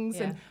things.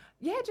 Yeah. And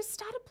just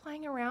started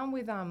playing around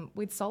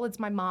with solids.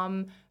 My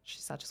mum,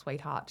 she's such a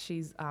sweetheart.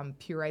 She's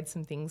pureed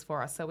some things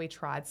for us. So we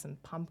tried some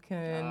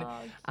pumpkin,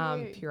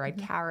 pureed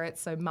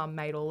carrots. So mum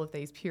made all of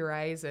these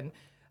purees, and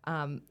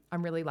I'm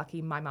really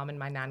lucky. My mum and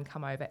my nan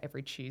come over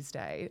every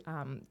Tuesday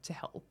to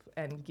help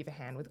and give a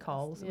hand with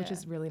Cole, which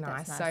is really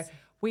nice. So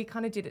we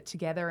kind of did it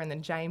together, and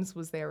then James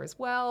was there as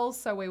well.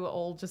 So we were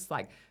all just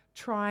like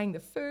trying the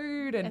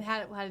food. And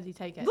how did he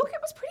take it? Look,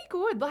 it was pretty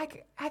good.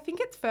 Like, I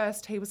think at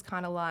first he was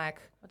kind of like,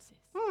 what's this?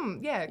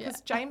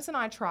 Because James and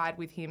I tried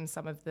with him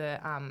some of the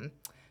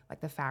like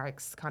the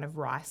Farrick's kind of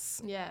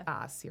rice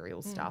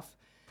cereal stuff.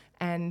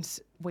 And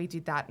we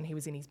did that, and he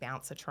was in his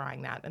bouncer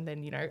trying that, and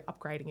then, you know,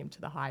 upgrading him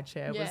to the high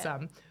chair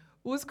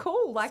was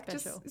cool. Like,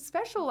 just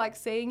special, like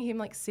seeing him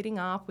like sitting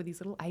up with his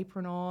little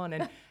apron on,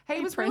 and he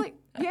was really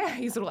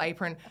his little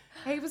apron.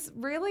 He was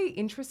really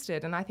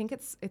interested, and I think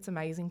it's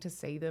amazing to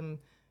see them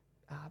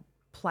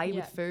play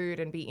with food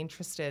and be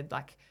interested.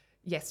 Like,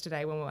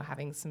 yesterday when we were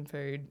having some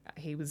food,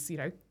 he was, you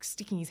know,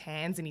 sticking his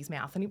hands in his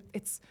mouth, and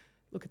it's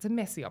a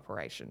messy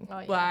operation. Oh,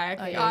 yeah.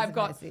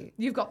 Like,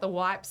 you've got the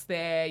wipes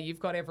there,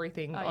 you've got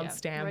everything on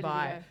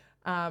standby.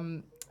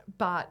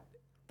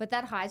 But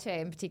that high chair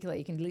in particular,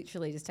 you can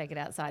literally just take it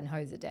outside and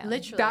hose it down.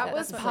 Literally, that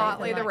was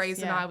partly the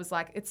reason I was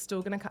like, it's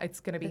still gonna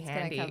be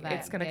handy.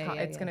 It's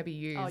gonna be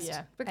used. Oh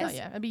yeah, because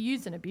it'd be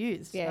used and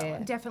abused. Yeah,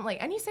 definitely.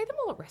 And you see them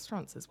all at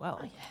restaurants as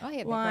well. Oh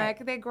yeah,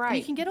 they're great. And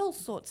you can get all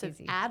sorts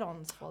of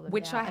add-ons for them,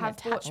 which I have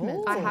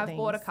bought. I have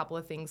bought a couple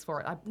of things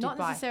for it. Not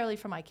necessarily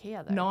from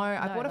IKEA though. No,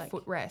 I bought a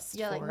footrest.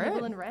 Yeah, like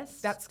nibble and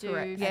rest. That's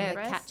correct. Yeah,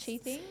 the catchy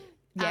thing.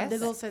 Yes.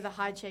 There's also the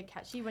high chair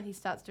catchy when he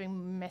starts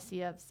doing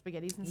messier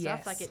spaghettis and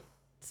stuff. Like, it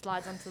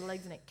slides onto the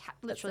legs and it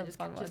literally just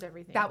catches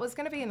everything. That was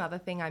going to be another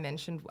thing I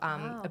mentioned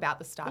about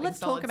the starting let's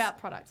talk about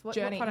products. What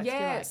products do you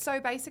like? So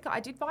basically I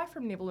did buy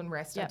from Nibble and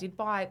Rest. I did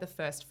buy the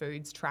First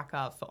Foods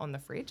tracker for on the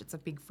fridge. It's a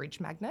big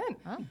fridge magnet.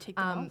 Tick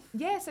them off.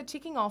 Yeah, so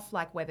ticking off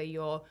like whether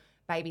your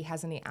baby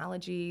has any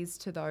allergies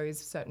to those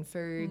certain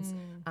foods.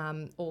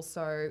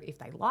 Also, if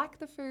they like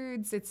the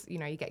foods, it's, you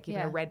know, you get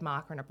given a red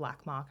marker and a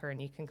black marker,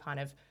 and you can kind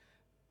of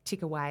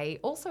tick away.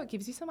 Also, it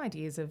gives you some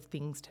ideas of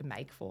things to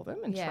make for them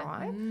and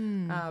try.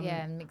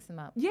 And mix them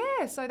up.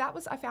 Yeah, so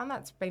I found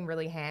that's been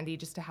really handy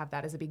just to have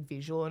that as a big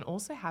visual, and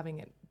also having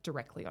it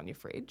directly on your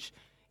fridge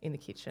in the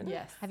kitchen.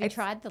 Yes. Have you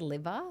tried the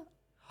liver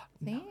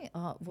thing?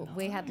 Oh, well,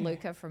 we had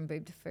Luca from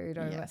Boob to Food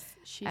over. Yes,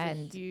 she's a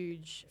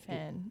huge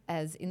fan.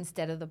 As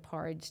instead of the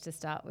porridge to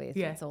start with,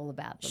 it's all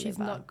about the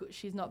liver.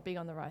 She's not big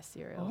on the rice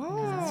cereal.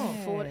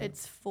 Oh.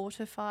 It's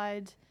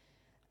fortified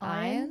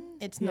iron.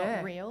 It's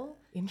not real.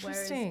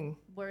 Interesting.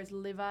 Whereas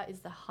liver is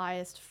the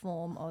highest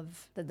form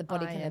of that the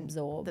body can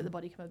absorb. That the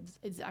body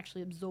is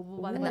actually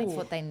absorbable by the body. That's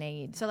what they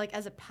need. So, like,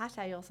 as a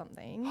pate or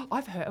something.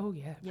 I've heard. Oh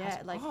yeah.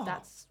 Yeah,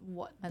 that's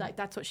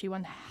what she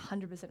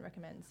 100%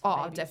 recommends. Oh,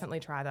 I'll definitely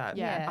try that.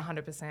 Yeah,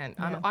 100%.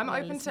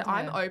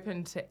 I'm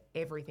open to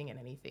everything and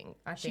anything.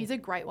 I think she's a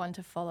great one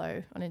to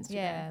follow on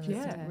Instagram.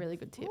 Yeah, some really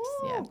good tips.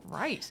 Oh,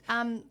 great.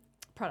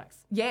 Products.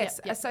 Yes.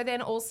 So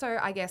then also,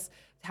 I guess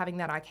having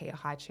that IKEA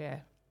high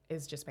chair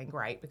has just been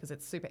great because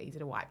it's super easy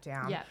to wipe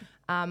down. Yeah.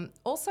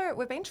 Also,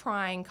 we've been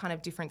trying kind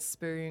of different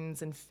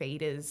spoons and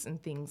feeders and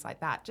things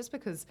like that, just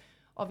because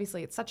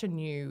obviously it's such a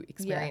new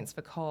experience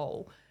for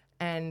Cole,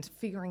 and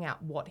figuring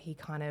out what he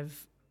kind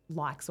of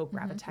likes or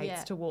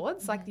gravitates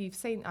towards. Like you've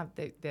seen,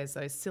 there's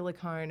those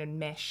silicone and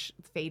mesh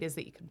feeders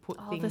that you can put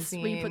things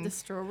in. Where you put the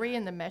strawberry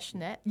and the mesh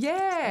net.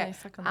 Yeah.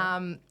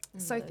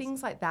 So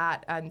things like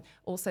that. And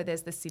also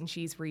there's the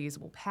Cinchi's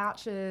reusable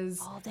pouches.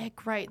 Oh, they're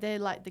great. They're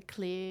like the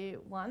clear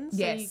ones.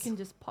 Yes. So you can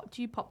just pop,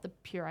 do you pop the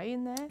puree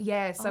in there?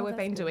 Yeah, so we've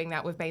been doing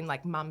that. We've been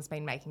like, Mum's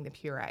been making the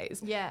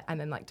purees. Yeah. And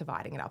then like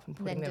dividing it up and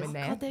putting them in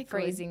there. God, they're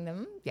freezing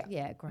them. Yeah.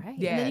 Yeah, great.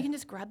 Yeah. And then you can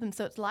just grab them.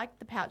 So it's like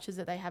the pouches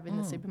that they have in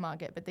the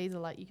supermarket, but these are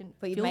like, you can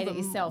But you fill made them.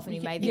 it yourself and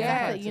you made the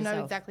exactly. You know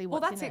yourself. exactly Well,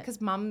 what's that's in it,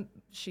 because Mum,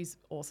 she's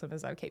awesome,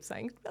 as I keep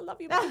saying. I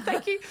love you, Mum.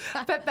 Thank you.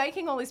 But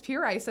making all this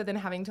puree, so then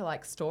having to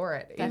like store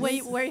it. How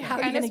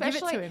are you going to give it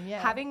to him?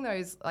 Yeah. Having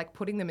those, like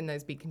putting them in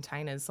those big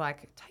containers,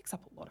 like it takes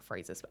up a lot of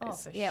freezer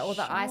space. Yeah, or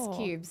the ice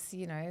cubes,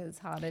 you know, it's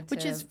harder to...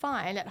 Which is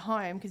fine at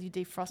home because you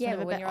defrost Yeah, them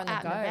but when you're on the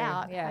out go, and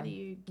about. yeah. How do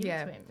you give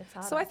it to him? It's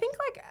harder. So I think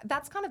like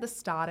that's kind of the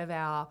start of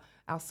our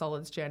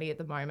solids journey at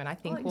the moment. I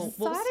think we'll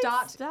exciting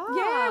start.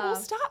 Yeah, we'll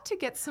stuff. start to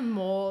get some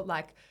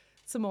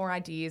more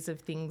ideas of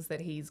things that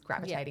he's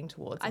gravitating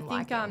towards. I and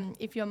think liking.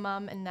 if your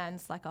mum and nan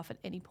slack off at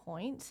any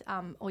point,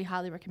 we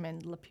highly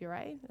recommend La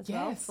Puree as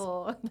well. Yes.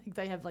 For like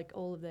they have like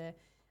all of their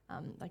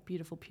like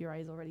beautiful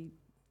purees already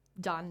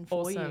done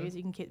for you, Awesome. so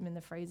you can keep them in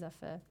the freezer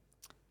for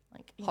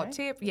like Hot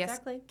tip, yes.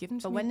 exactly. Give them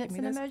to for me, when give it's me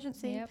an those-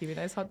 emergency. Yep. Give me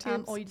those hot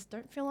tips. Or you just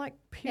don't feel like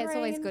puree. Yeah, it's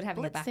always good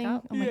having a blitzing.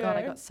 backup. Oh my god,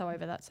 I Yeah. got so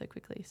over that so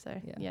quickly. So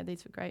yeah,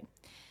 these were great.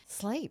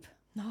 Sleep.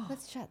 Oh,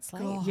 Let's chat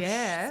sleep. gosh,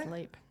 Yeah.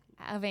 sleep.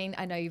 I mean,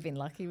 I know you've been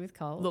lucky with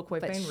Cole. Look,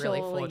 we've but been really surely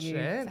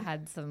fortunate. You've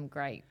had some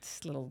great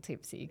little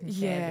tips that you can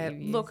share. Yeah, that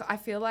you've look, used. I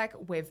feel like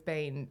we've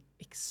been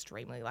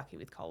extremely lucky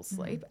with Cole's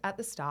sleep. At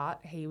the start,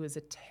 he was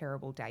a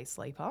terrible day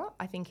sleeper.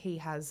 I think he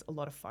has a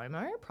lot of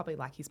FOMO, probably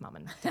like his mum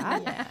and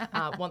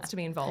dad, wants to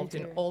be involved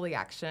in all the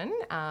action.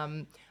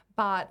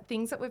 But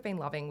things that we've been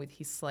loving with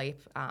his sleep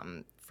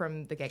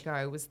from the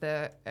get-go was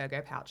the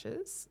ergo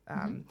pouches.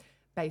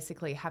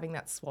 Basically having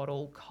that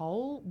swaddle.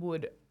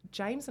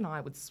 James and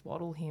I would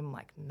swaddle him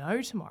like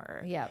no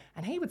tomorrow. Yep.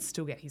 And he would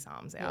still get his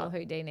arms Little out.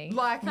 Houdini.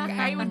 Like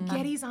he would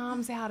get his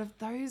arms out of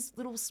those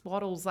little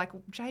swaddles. Like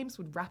James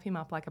would wrap him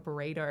up like a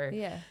burrito.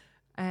 Yeah.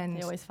 And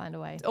They always find a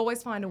way.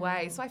 always find a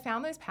way. So I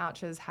found those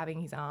pouches having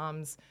his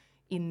arms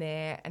in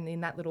there and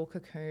in that little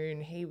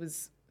cocoon. He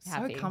was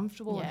Happy. so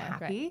comfortable and Yeah,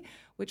 happy,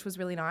 which was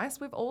really nice.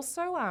 We've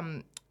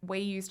also we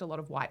used a lot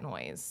of white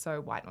noise, so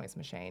white noise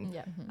machine.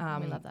 Yeah,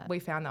 we love that. We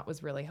found that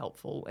was really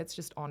helpful. It's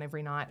just on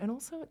every night, and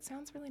also it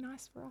sounds really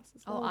nice for us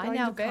as well. Oh, I going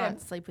now to bed.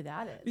 can't sleep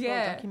without it. It's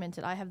Yeah. well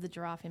documented. I have the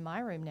giraffe in my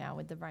room now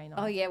with the rain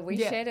on. Oh yeah, we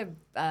Yeah. shared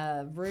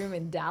a room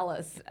in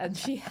Dallas, and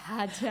she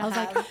had to.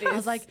 I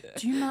was like,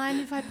 do you mind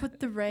if I put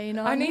the rain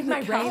on? I need my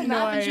rain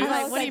noise. And she was I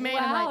like, was what do you mean?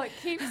 I'm Wow, like,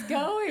 it keeps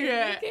going.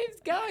 Yeah. It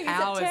keeps going. Is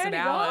Hours it and turning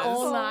hours. on?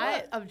 all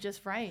night of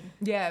just rain.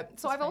 Yeah,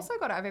 so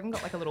I've even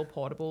got like a little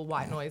portable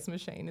white noise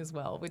machine as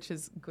well, which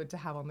is good to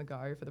have on the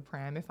go for the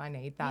pram if I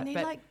need that. You need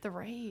But like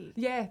 3.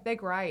 yeah, they're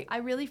great. I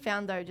really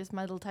found though, just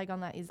my little take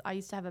on that is I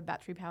used to have a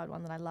battery powered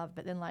one that I love,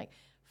 but then like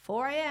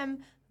 4 a.m.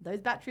 those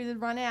batteries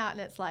would run out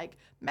and it's like,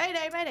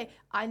 mayday, mayday.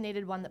 I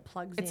needed one that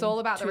plugs in. It's all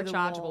about the to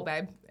rechargeable, wall.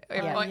 babe.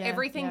 Yeah.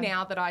 Everything Yeah.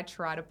 now that I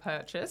try to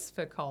purchase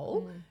for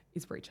Cole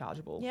is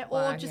rechargeable. Yeah,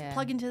 or Like, just Yeah.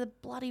 plug into the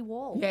bloody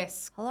wall.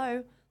 yes.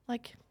 Hello,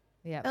 like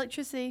Yeah.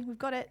 electricity, we've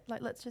got it.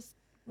 Like let's just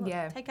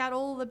Yeah. take out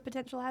all the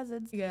potential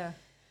hazards. Yeah.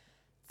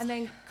 And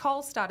then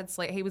Cole started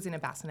sleep. He was in a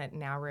bassinet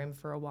in our room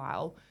for a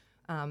while.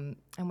 And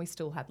we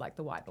still had like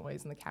the white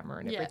noise and the camera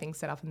and Yeah. everything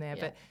set up in there.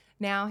 Yeah. But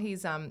now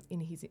he's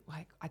in his,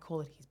 like, I call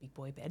it his big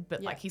boy bed,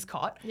 but Yeah. like his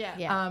cot. Yeah.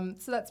 Yeah.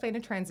 So that's been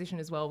a transition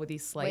as well with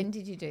his sleep. When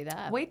did you do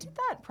that? We did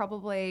that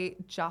probably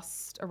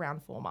just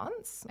around 4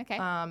 months. Okay.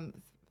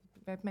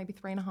 Maybe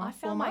 3.5, I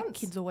 4 found my months.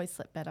 kids always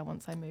slept better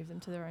once I moved them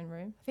to their own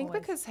room. I think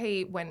Always. because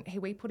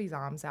we put his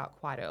arms out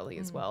quite early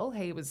as well.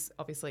 He was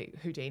obviously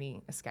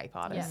Houdini escape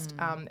artist,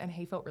 and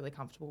he felt really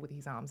comfortable with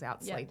his arms out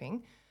Yeah.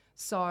 sleeping.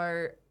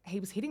 So he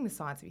was hitting the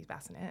sides of his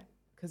bassinet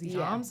because his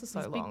Yeah. arms are so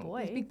He's a big long.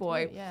 boy. He's a big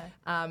boy.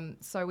 Yeah.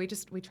 So we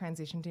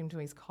transitioned him to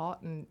his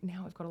cot, and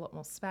now we've got a lot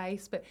more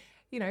space. But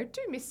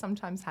do miss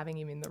sometimes having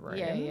him in the room.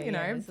 Yeah, you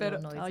know, those but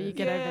little Oh, you noises.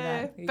 get over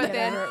that. You But get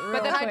then, over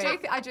it real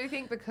quick. I do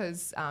think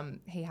because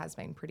he has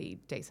been pretty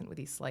decent with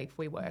his sleep,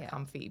 we were Yeah.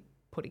 comfy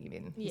putting him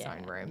in his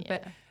own room. yeah.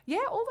 But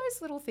yeah, all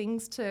those little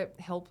things to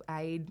help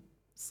aid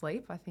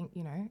sleep. I think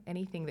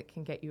anything that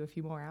can get you a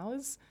few more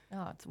hours.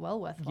 Oh, it's well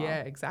worthwhile.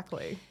 Yeah,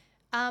 exactly.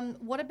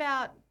 What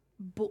about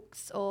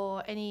books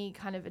or any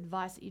kind of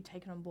advice that you've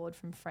taken on board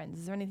from friends?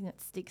 Is there anything that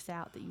sticks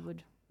out that you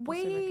would also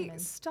We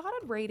recommend?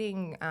 started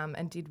reading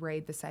and did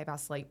read the Save Our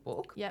Sleep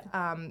book. Yep.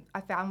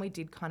 I found we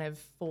did kind of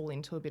fall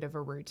into a bit of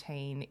a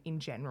routine in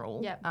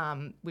general, Yep.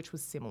 which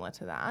was similar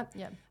to that.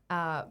 Yep.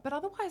 But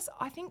otherwise,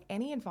 I think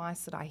any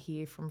advice that I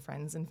hear from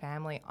friends and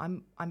family,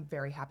 I'm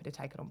very happy to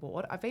take it on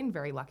board. I've been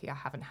very lucky. I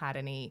haven't had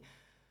any,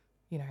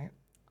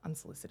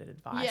 unsolicited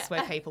advice Yeah.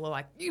 where people are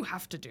like, "You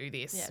have to do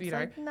this." Yeah,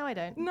 it's like, no, I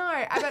don't.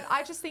 No, but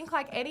I just think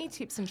like any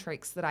tips and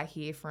tricks that I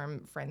hear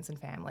from friends and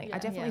family, I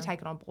definitely Yeah.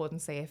 take it on board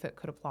and see if it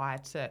could apply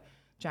to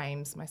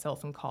James,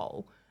 myself, and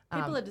Cole.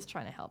 People are just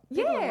trying to help.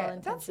 People are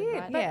that's it.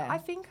 right? But I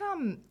think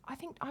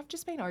I've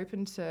just been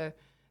open to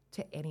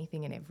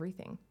anything and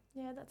everything.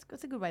 Yeah,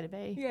 that's a good way to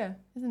be. Yeah.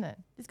 Isn't it?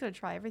 Just got to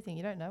try everything.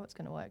 You don't know what's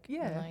going to work.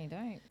 Yeah. No, you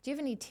don't. Do you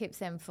have any tips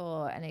then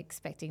for an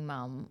expecting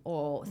mum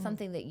or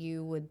something that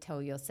you would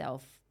tell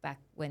yourself back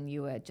when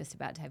you were just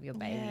about to have your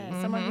baby?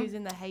 Yeah, someone who's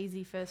in the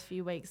hazy first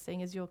few weeks,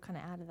 seeing as you're kind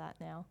of out of that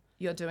now.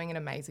 You're doing an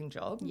amazing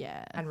job.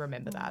 Yeah. And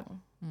remember that.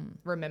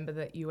 Remember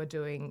that you are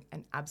doing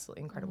an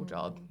absolutely incredible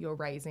job. You're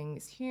raising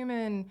this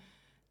human,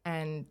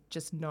 and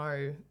just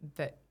know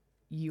that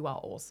you are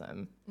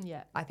awesome.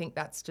 Yeah. I think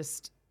that's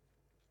just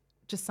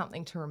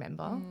something to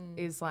remember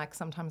is like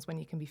sometimes when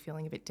you can be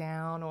feeling a bit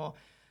down or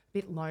a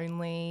bit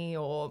lonely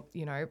or,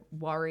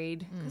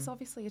 worried, because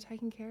obviously you're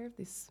taking care of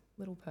this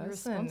little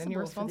person and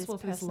you're responsible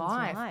for this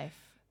life.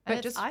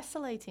 But But it's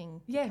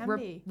isolating. Yeah,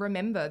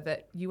 remember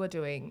that you are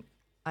doing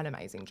an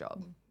amazing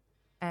job.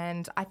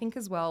 And I think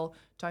as well,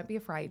 don't be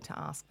afraid to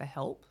ask for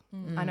help.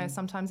 I know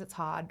sometimes it's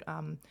hard.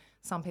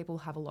 Some people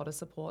have a lot of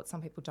support.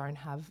 Some people don't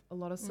have a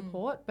lot of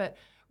support. But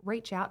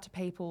reach out to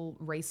people,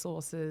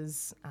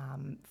 resources,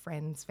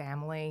 friends,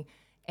 family,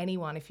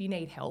 anyone. If you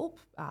need help,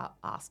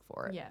 ask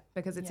for it. Yeah.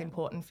 Because it's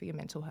important for your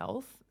mental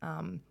health.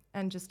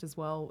 And just as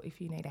well, if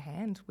you need a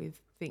hand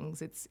with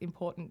things, it's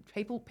important.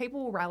 People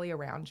will rally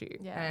around you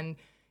and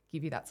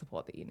give you that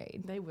support that you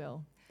need. They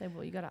will.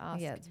 You got to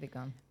ask. Yeah, it's a big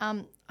one.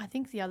 I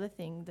think the other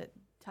thing that,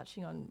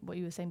 touching on what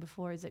you were saying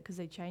before, is that because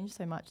they change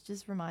so much,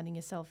 just reminding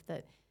yourself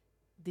that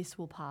this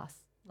will pass.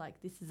 Like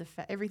this is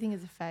everything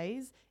is a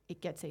phase.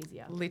 It gets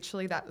easier.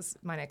 Literally, that was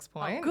my next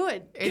point. Oh,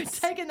 good. It's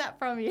taken that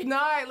from you.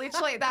 No,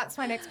 literally, that's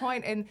my next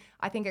point. And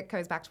I think it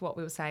goes back to what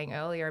we were saying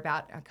earlier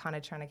about kind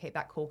of trying to keep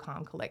that cool,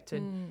 calm,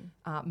 collected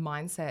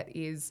mindset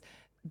is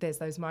there's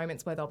those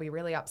moments where they'll be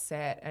really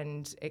upset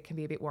and it can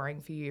be a bit worrying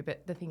for you.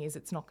 But the thing is,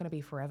 it's not going to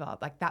be forever.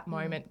 Like that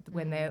moment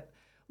when they're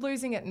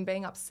losing it and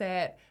being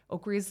upset or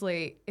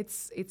grizzly,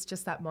 it's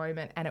just that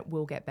moment and it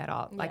will get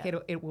better. Like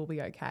it will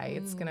be okay.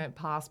 It's going to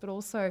pass. But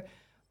also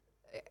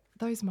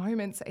those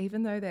moments,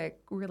 even though they're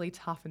really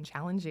tough and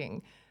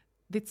challenging,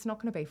 it's not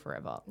going to be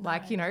forever. No.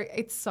 Like,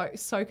 it's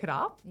soak it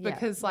up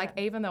because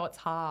even though it's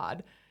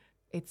hard,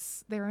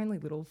 they're only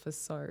little for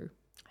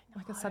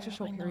it's such a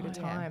short period of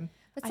time.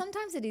 But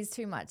sometimes it is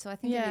too much. So I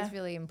think it is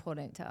really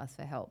important to ask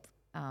for help.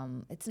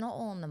 It's not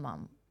all on the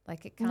mum.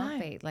 Like it can't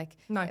be. Like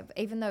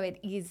even though it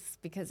is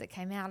because it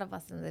came out of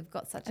us and they've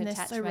got such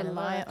attachment. They're so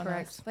reliant on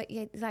us. But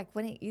like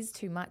when it is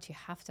too much, you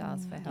have to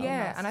ask for help.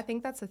 Yeah, and I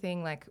think that's the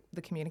thing, like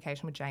the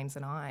communication with James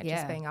and I,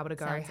 just being able to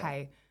go,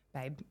 hey,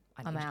 babe,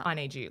 I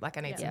need you. Like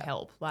I need some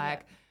help.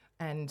 Like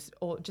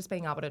or just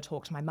being able to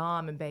talk to my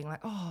mum and being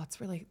like, oh,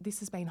 this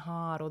has been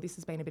hard or this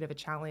has been a bit of a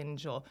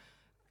challenge or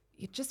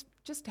just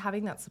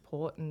having that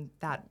support and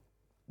that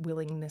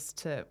willingness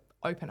to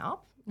open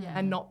up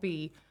and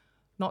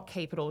not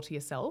keep it all to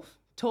yourself.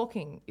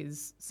 Talking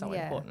is so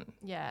important.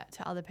 Yeah,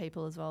 to other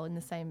people as well. In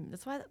the same,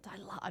 that's why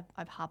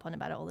I harp on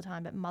about it all the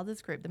time. But the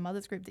mothers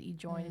group that you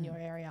join in your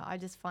area, I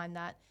just find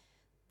that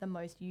the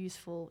most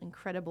useful,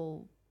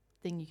 incredible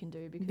thing you can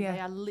do because they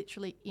are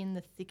literally in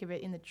the thick of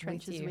it, in the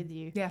trenches with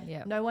you.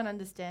 Yeah. No one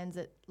understands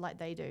it like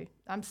they do.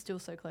 I'm still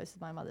so close to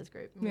my mother's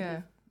group.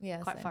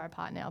 Quite far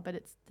apart now,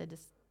 but they're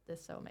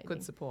so amazing.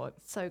 Good support.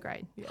 So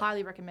great. Yeah.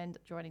 Highly recommend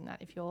joining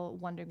that if you're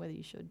wondering whether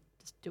you should.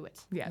 Just do it.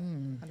 Yeah,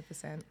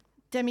 100%.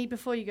 Demi,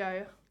 before you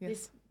go,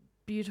 this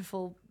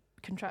beautiful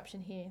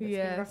contraption here that's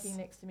been rocking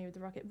next to me with the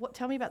rocket.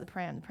 Tell me about the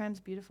pram. The pram's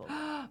beautiful.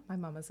 My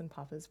mama's and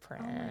papa's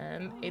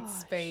pram.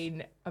 It's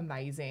been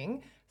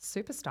amazing.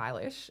 Super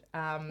stylish.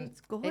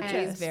 It's gorgeous. It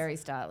is very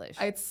stylish.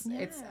 It's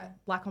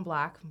black on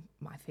black,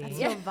 my thing. That's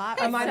your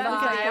vibe. My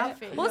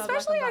vibe. Well,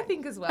 especially I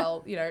think as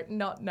well,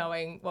 not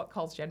knowing what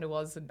Cole's gender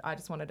was, and I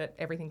just wanted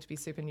everything to be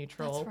super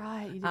neutral. That's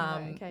right. You didn't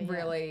know.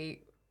 Okay,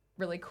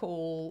 really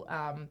cool.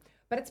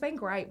 But it's been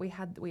great.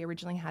 We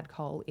originally had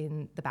Cole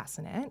in the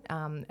bassinet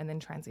and then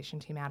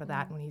transitioned him out of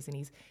that when he's in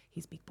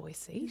his big boy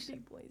seat.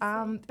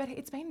 But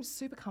it's been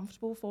super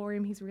comfortable for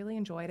him. He's really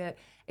enjoyed it.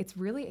 It's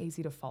really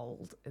easy to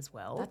fold as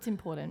well. That's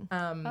important.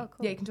 Cool.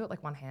 Yeah, you can do it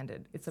like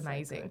one-handed. It's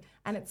amazing.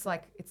 And it's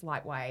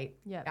lightweight.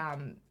 Yeah.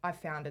 I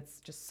found it's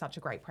just such a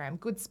great pram.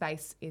 Good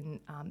space in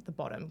the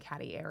bottom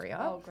caddy area.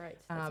 Oh, great.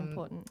 That's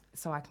important.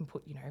 So I can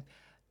put,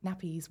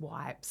 nappies,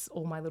 wipes,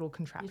 all my little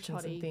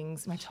contraptions and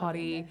things, my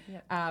toddy.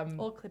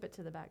 Or clip it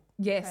to the back.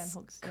 Yes, pram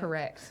hooks,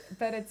 correct.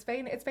 But it's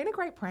been a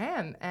great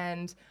pram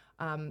and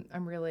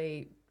I'm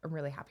really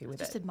happy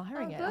with it. Just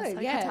admiring it. Good.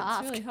 I had to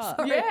ask. It's really hot.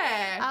 Sorry.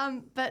 Yeah.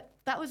 But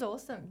that was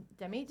awesome,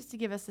 Demi, just to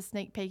give us a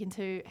sneak peek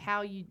into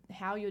how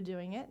you're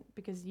doing it,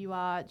 because you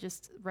are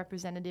just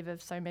representative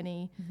of so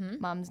many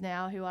mums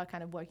now who are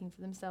kind of working for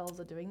themselves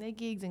or doing their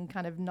gigs and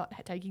kind of not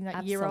taking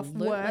that year off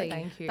work.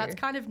 Thank you. That's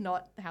kind of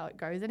not how it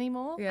goes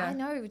anymore. Yeah. I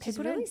know, which People is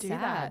really don't do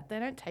sad. that. They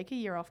don't take a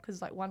year off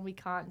because, one, we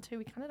can't, and two,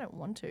 we kind of don't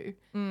want to.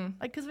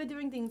 Like, because we're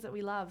doing things that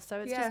we love.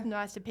 So it's just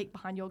nice to peek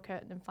behind your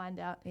curtain and find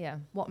out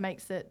what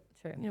makes it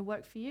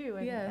work for you.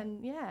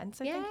 And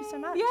so thank you so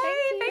much.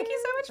 Yay, thank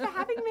you so much for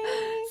having me.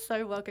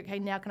 So welcome. Okay,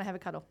 now can I have a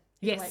cuddle?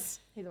 Yes.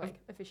 He's awake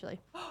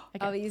officially.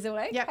 Okay. Oh, he's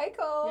awake? Yep. Hey,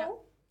 Cole. Yep.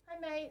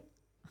 mate.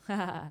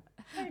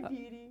 Hey,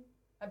 beauty.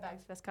 A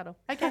bag's first cuddle.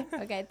 Okay.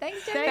 Okay,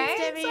 thanks, Demi.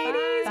 Thanks, Demi.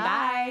 ladies. Bye.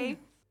 Bye.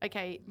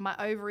 Okay, my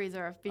ovaries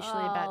are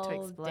officially about to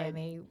explode.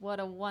 Demi, what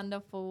a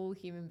wonderful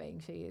human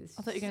being she is.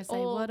 I thought you were going to say,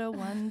 what a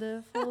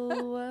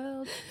wonderful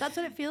world. That's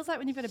what it feels like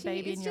when you've got a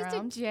baby in your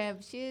arms. She's just a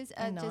gem. She is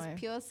just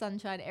pure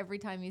sunshine every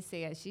time you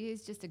see her. She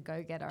is just a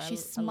go-getter.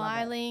 She's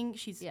smiling.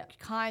 She's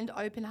kind,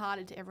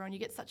 open-hearted to everyone. You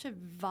get such a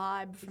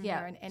vibe from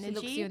her and energy. She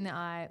looks you in the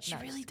eye. She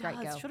really does.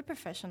 Great girl. She's what a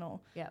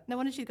professional. Yeah. No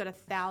wonder she's got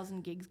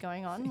 1,000 gigs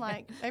going on.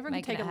 Like,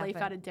 everyone can take a leaf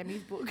out of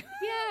Demi's book.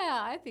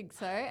 Yeah, I think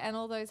so. And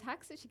all those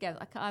hacks that she gave.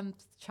 Like, I'm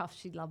chuffed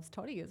she loves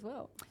Toddy as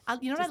well.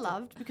 You know what I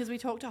loved? Because we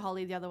talked to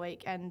Holly the other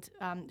week and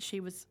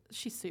she's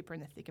super in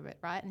the thick of it,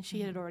 right? And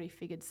she had already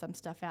figured some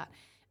stuff out.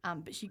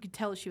 But she could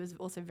tell she was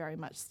also very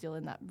much still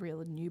in that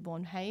real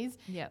newborn haze.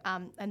 Yeah.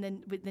 And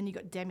then you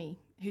got Demi,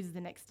 who's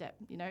the next step,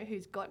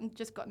 who's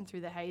just gotten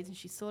through the haze and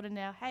she's sort of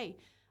now, hey,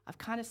 I've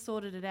kind of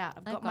sorted it out.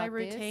 I've got my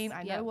routine.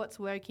 I know what's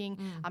working.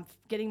 I'm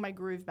getting my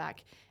groove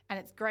back. And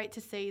it's great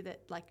to see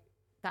that, like,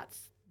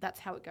 that's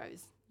how it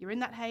goes. You're in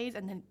that haze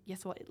and then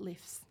guess what? It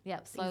lifts.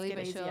 Yep, slowly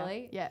but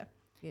surely. Yeah.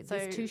 So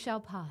this too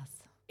shall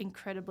pass.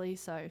 Incredibly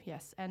so,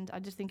 yes. And I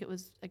just think it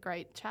was a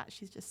great chat.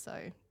 She's just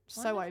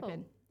so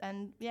open.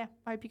 And yeah,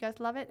 I hope you guys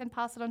love it and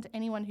pass it on to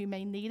anyone who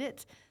may need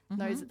it,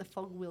 knows that the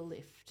fog will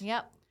lift.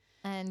 Yep.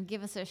 And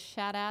give us a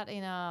shout out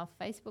in our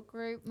Facebook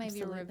group,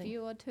 maybe a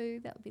review or two.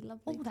 That would be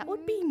lovely. Oh, that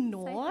would be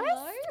nice.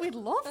 We'd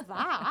love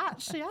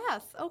that.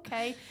 Yes.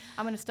 Okay.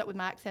 I'm going to stop with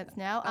my accents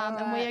now.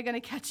 And we are going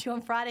to catch you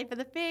on Friday for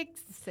the fix.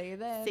 See you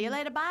then. See you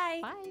later. Bye.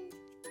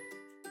 Bye.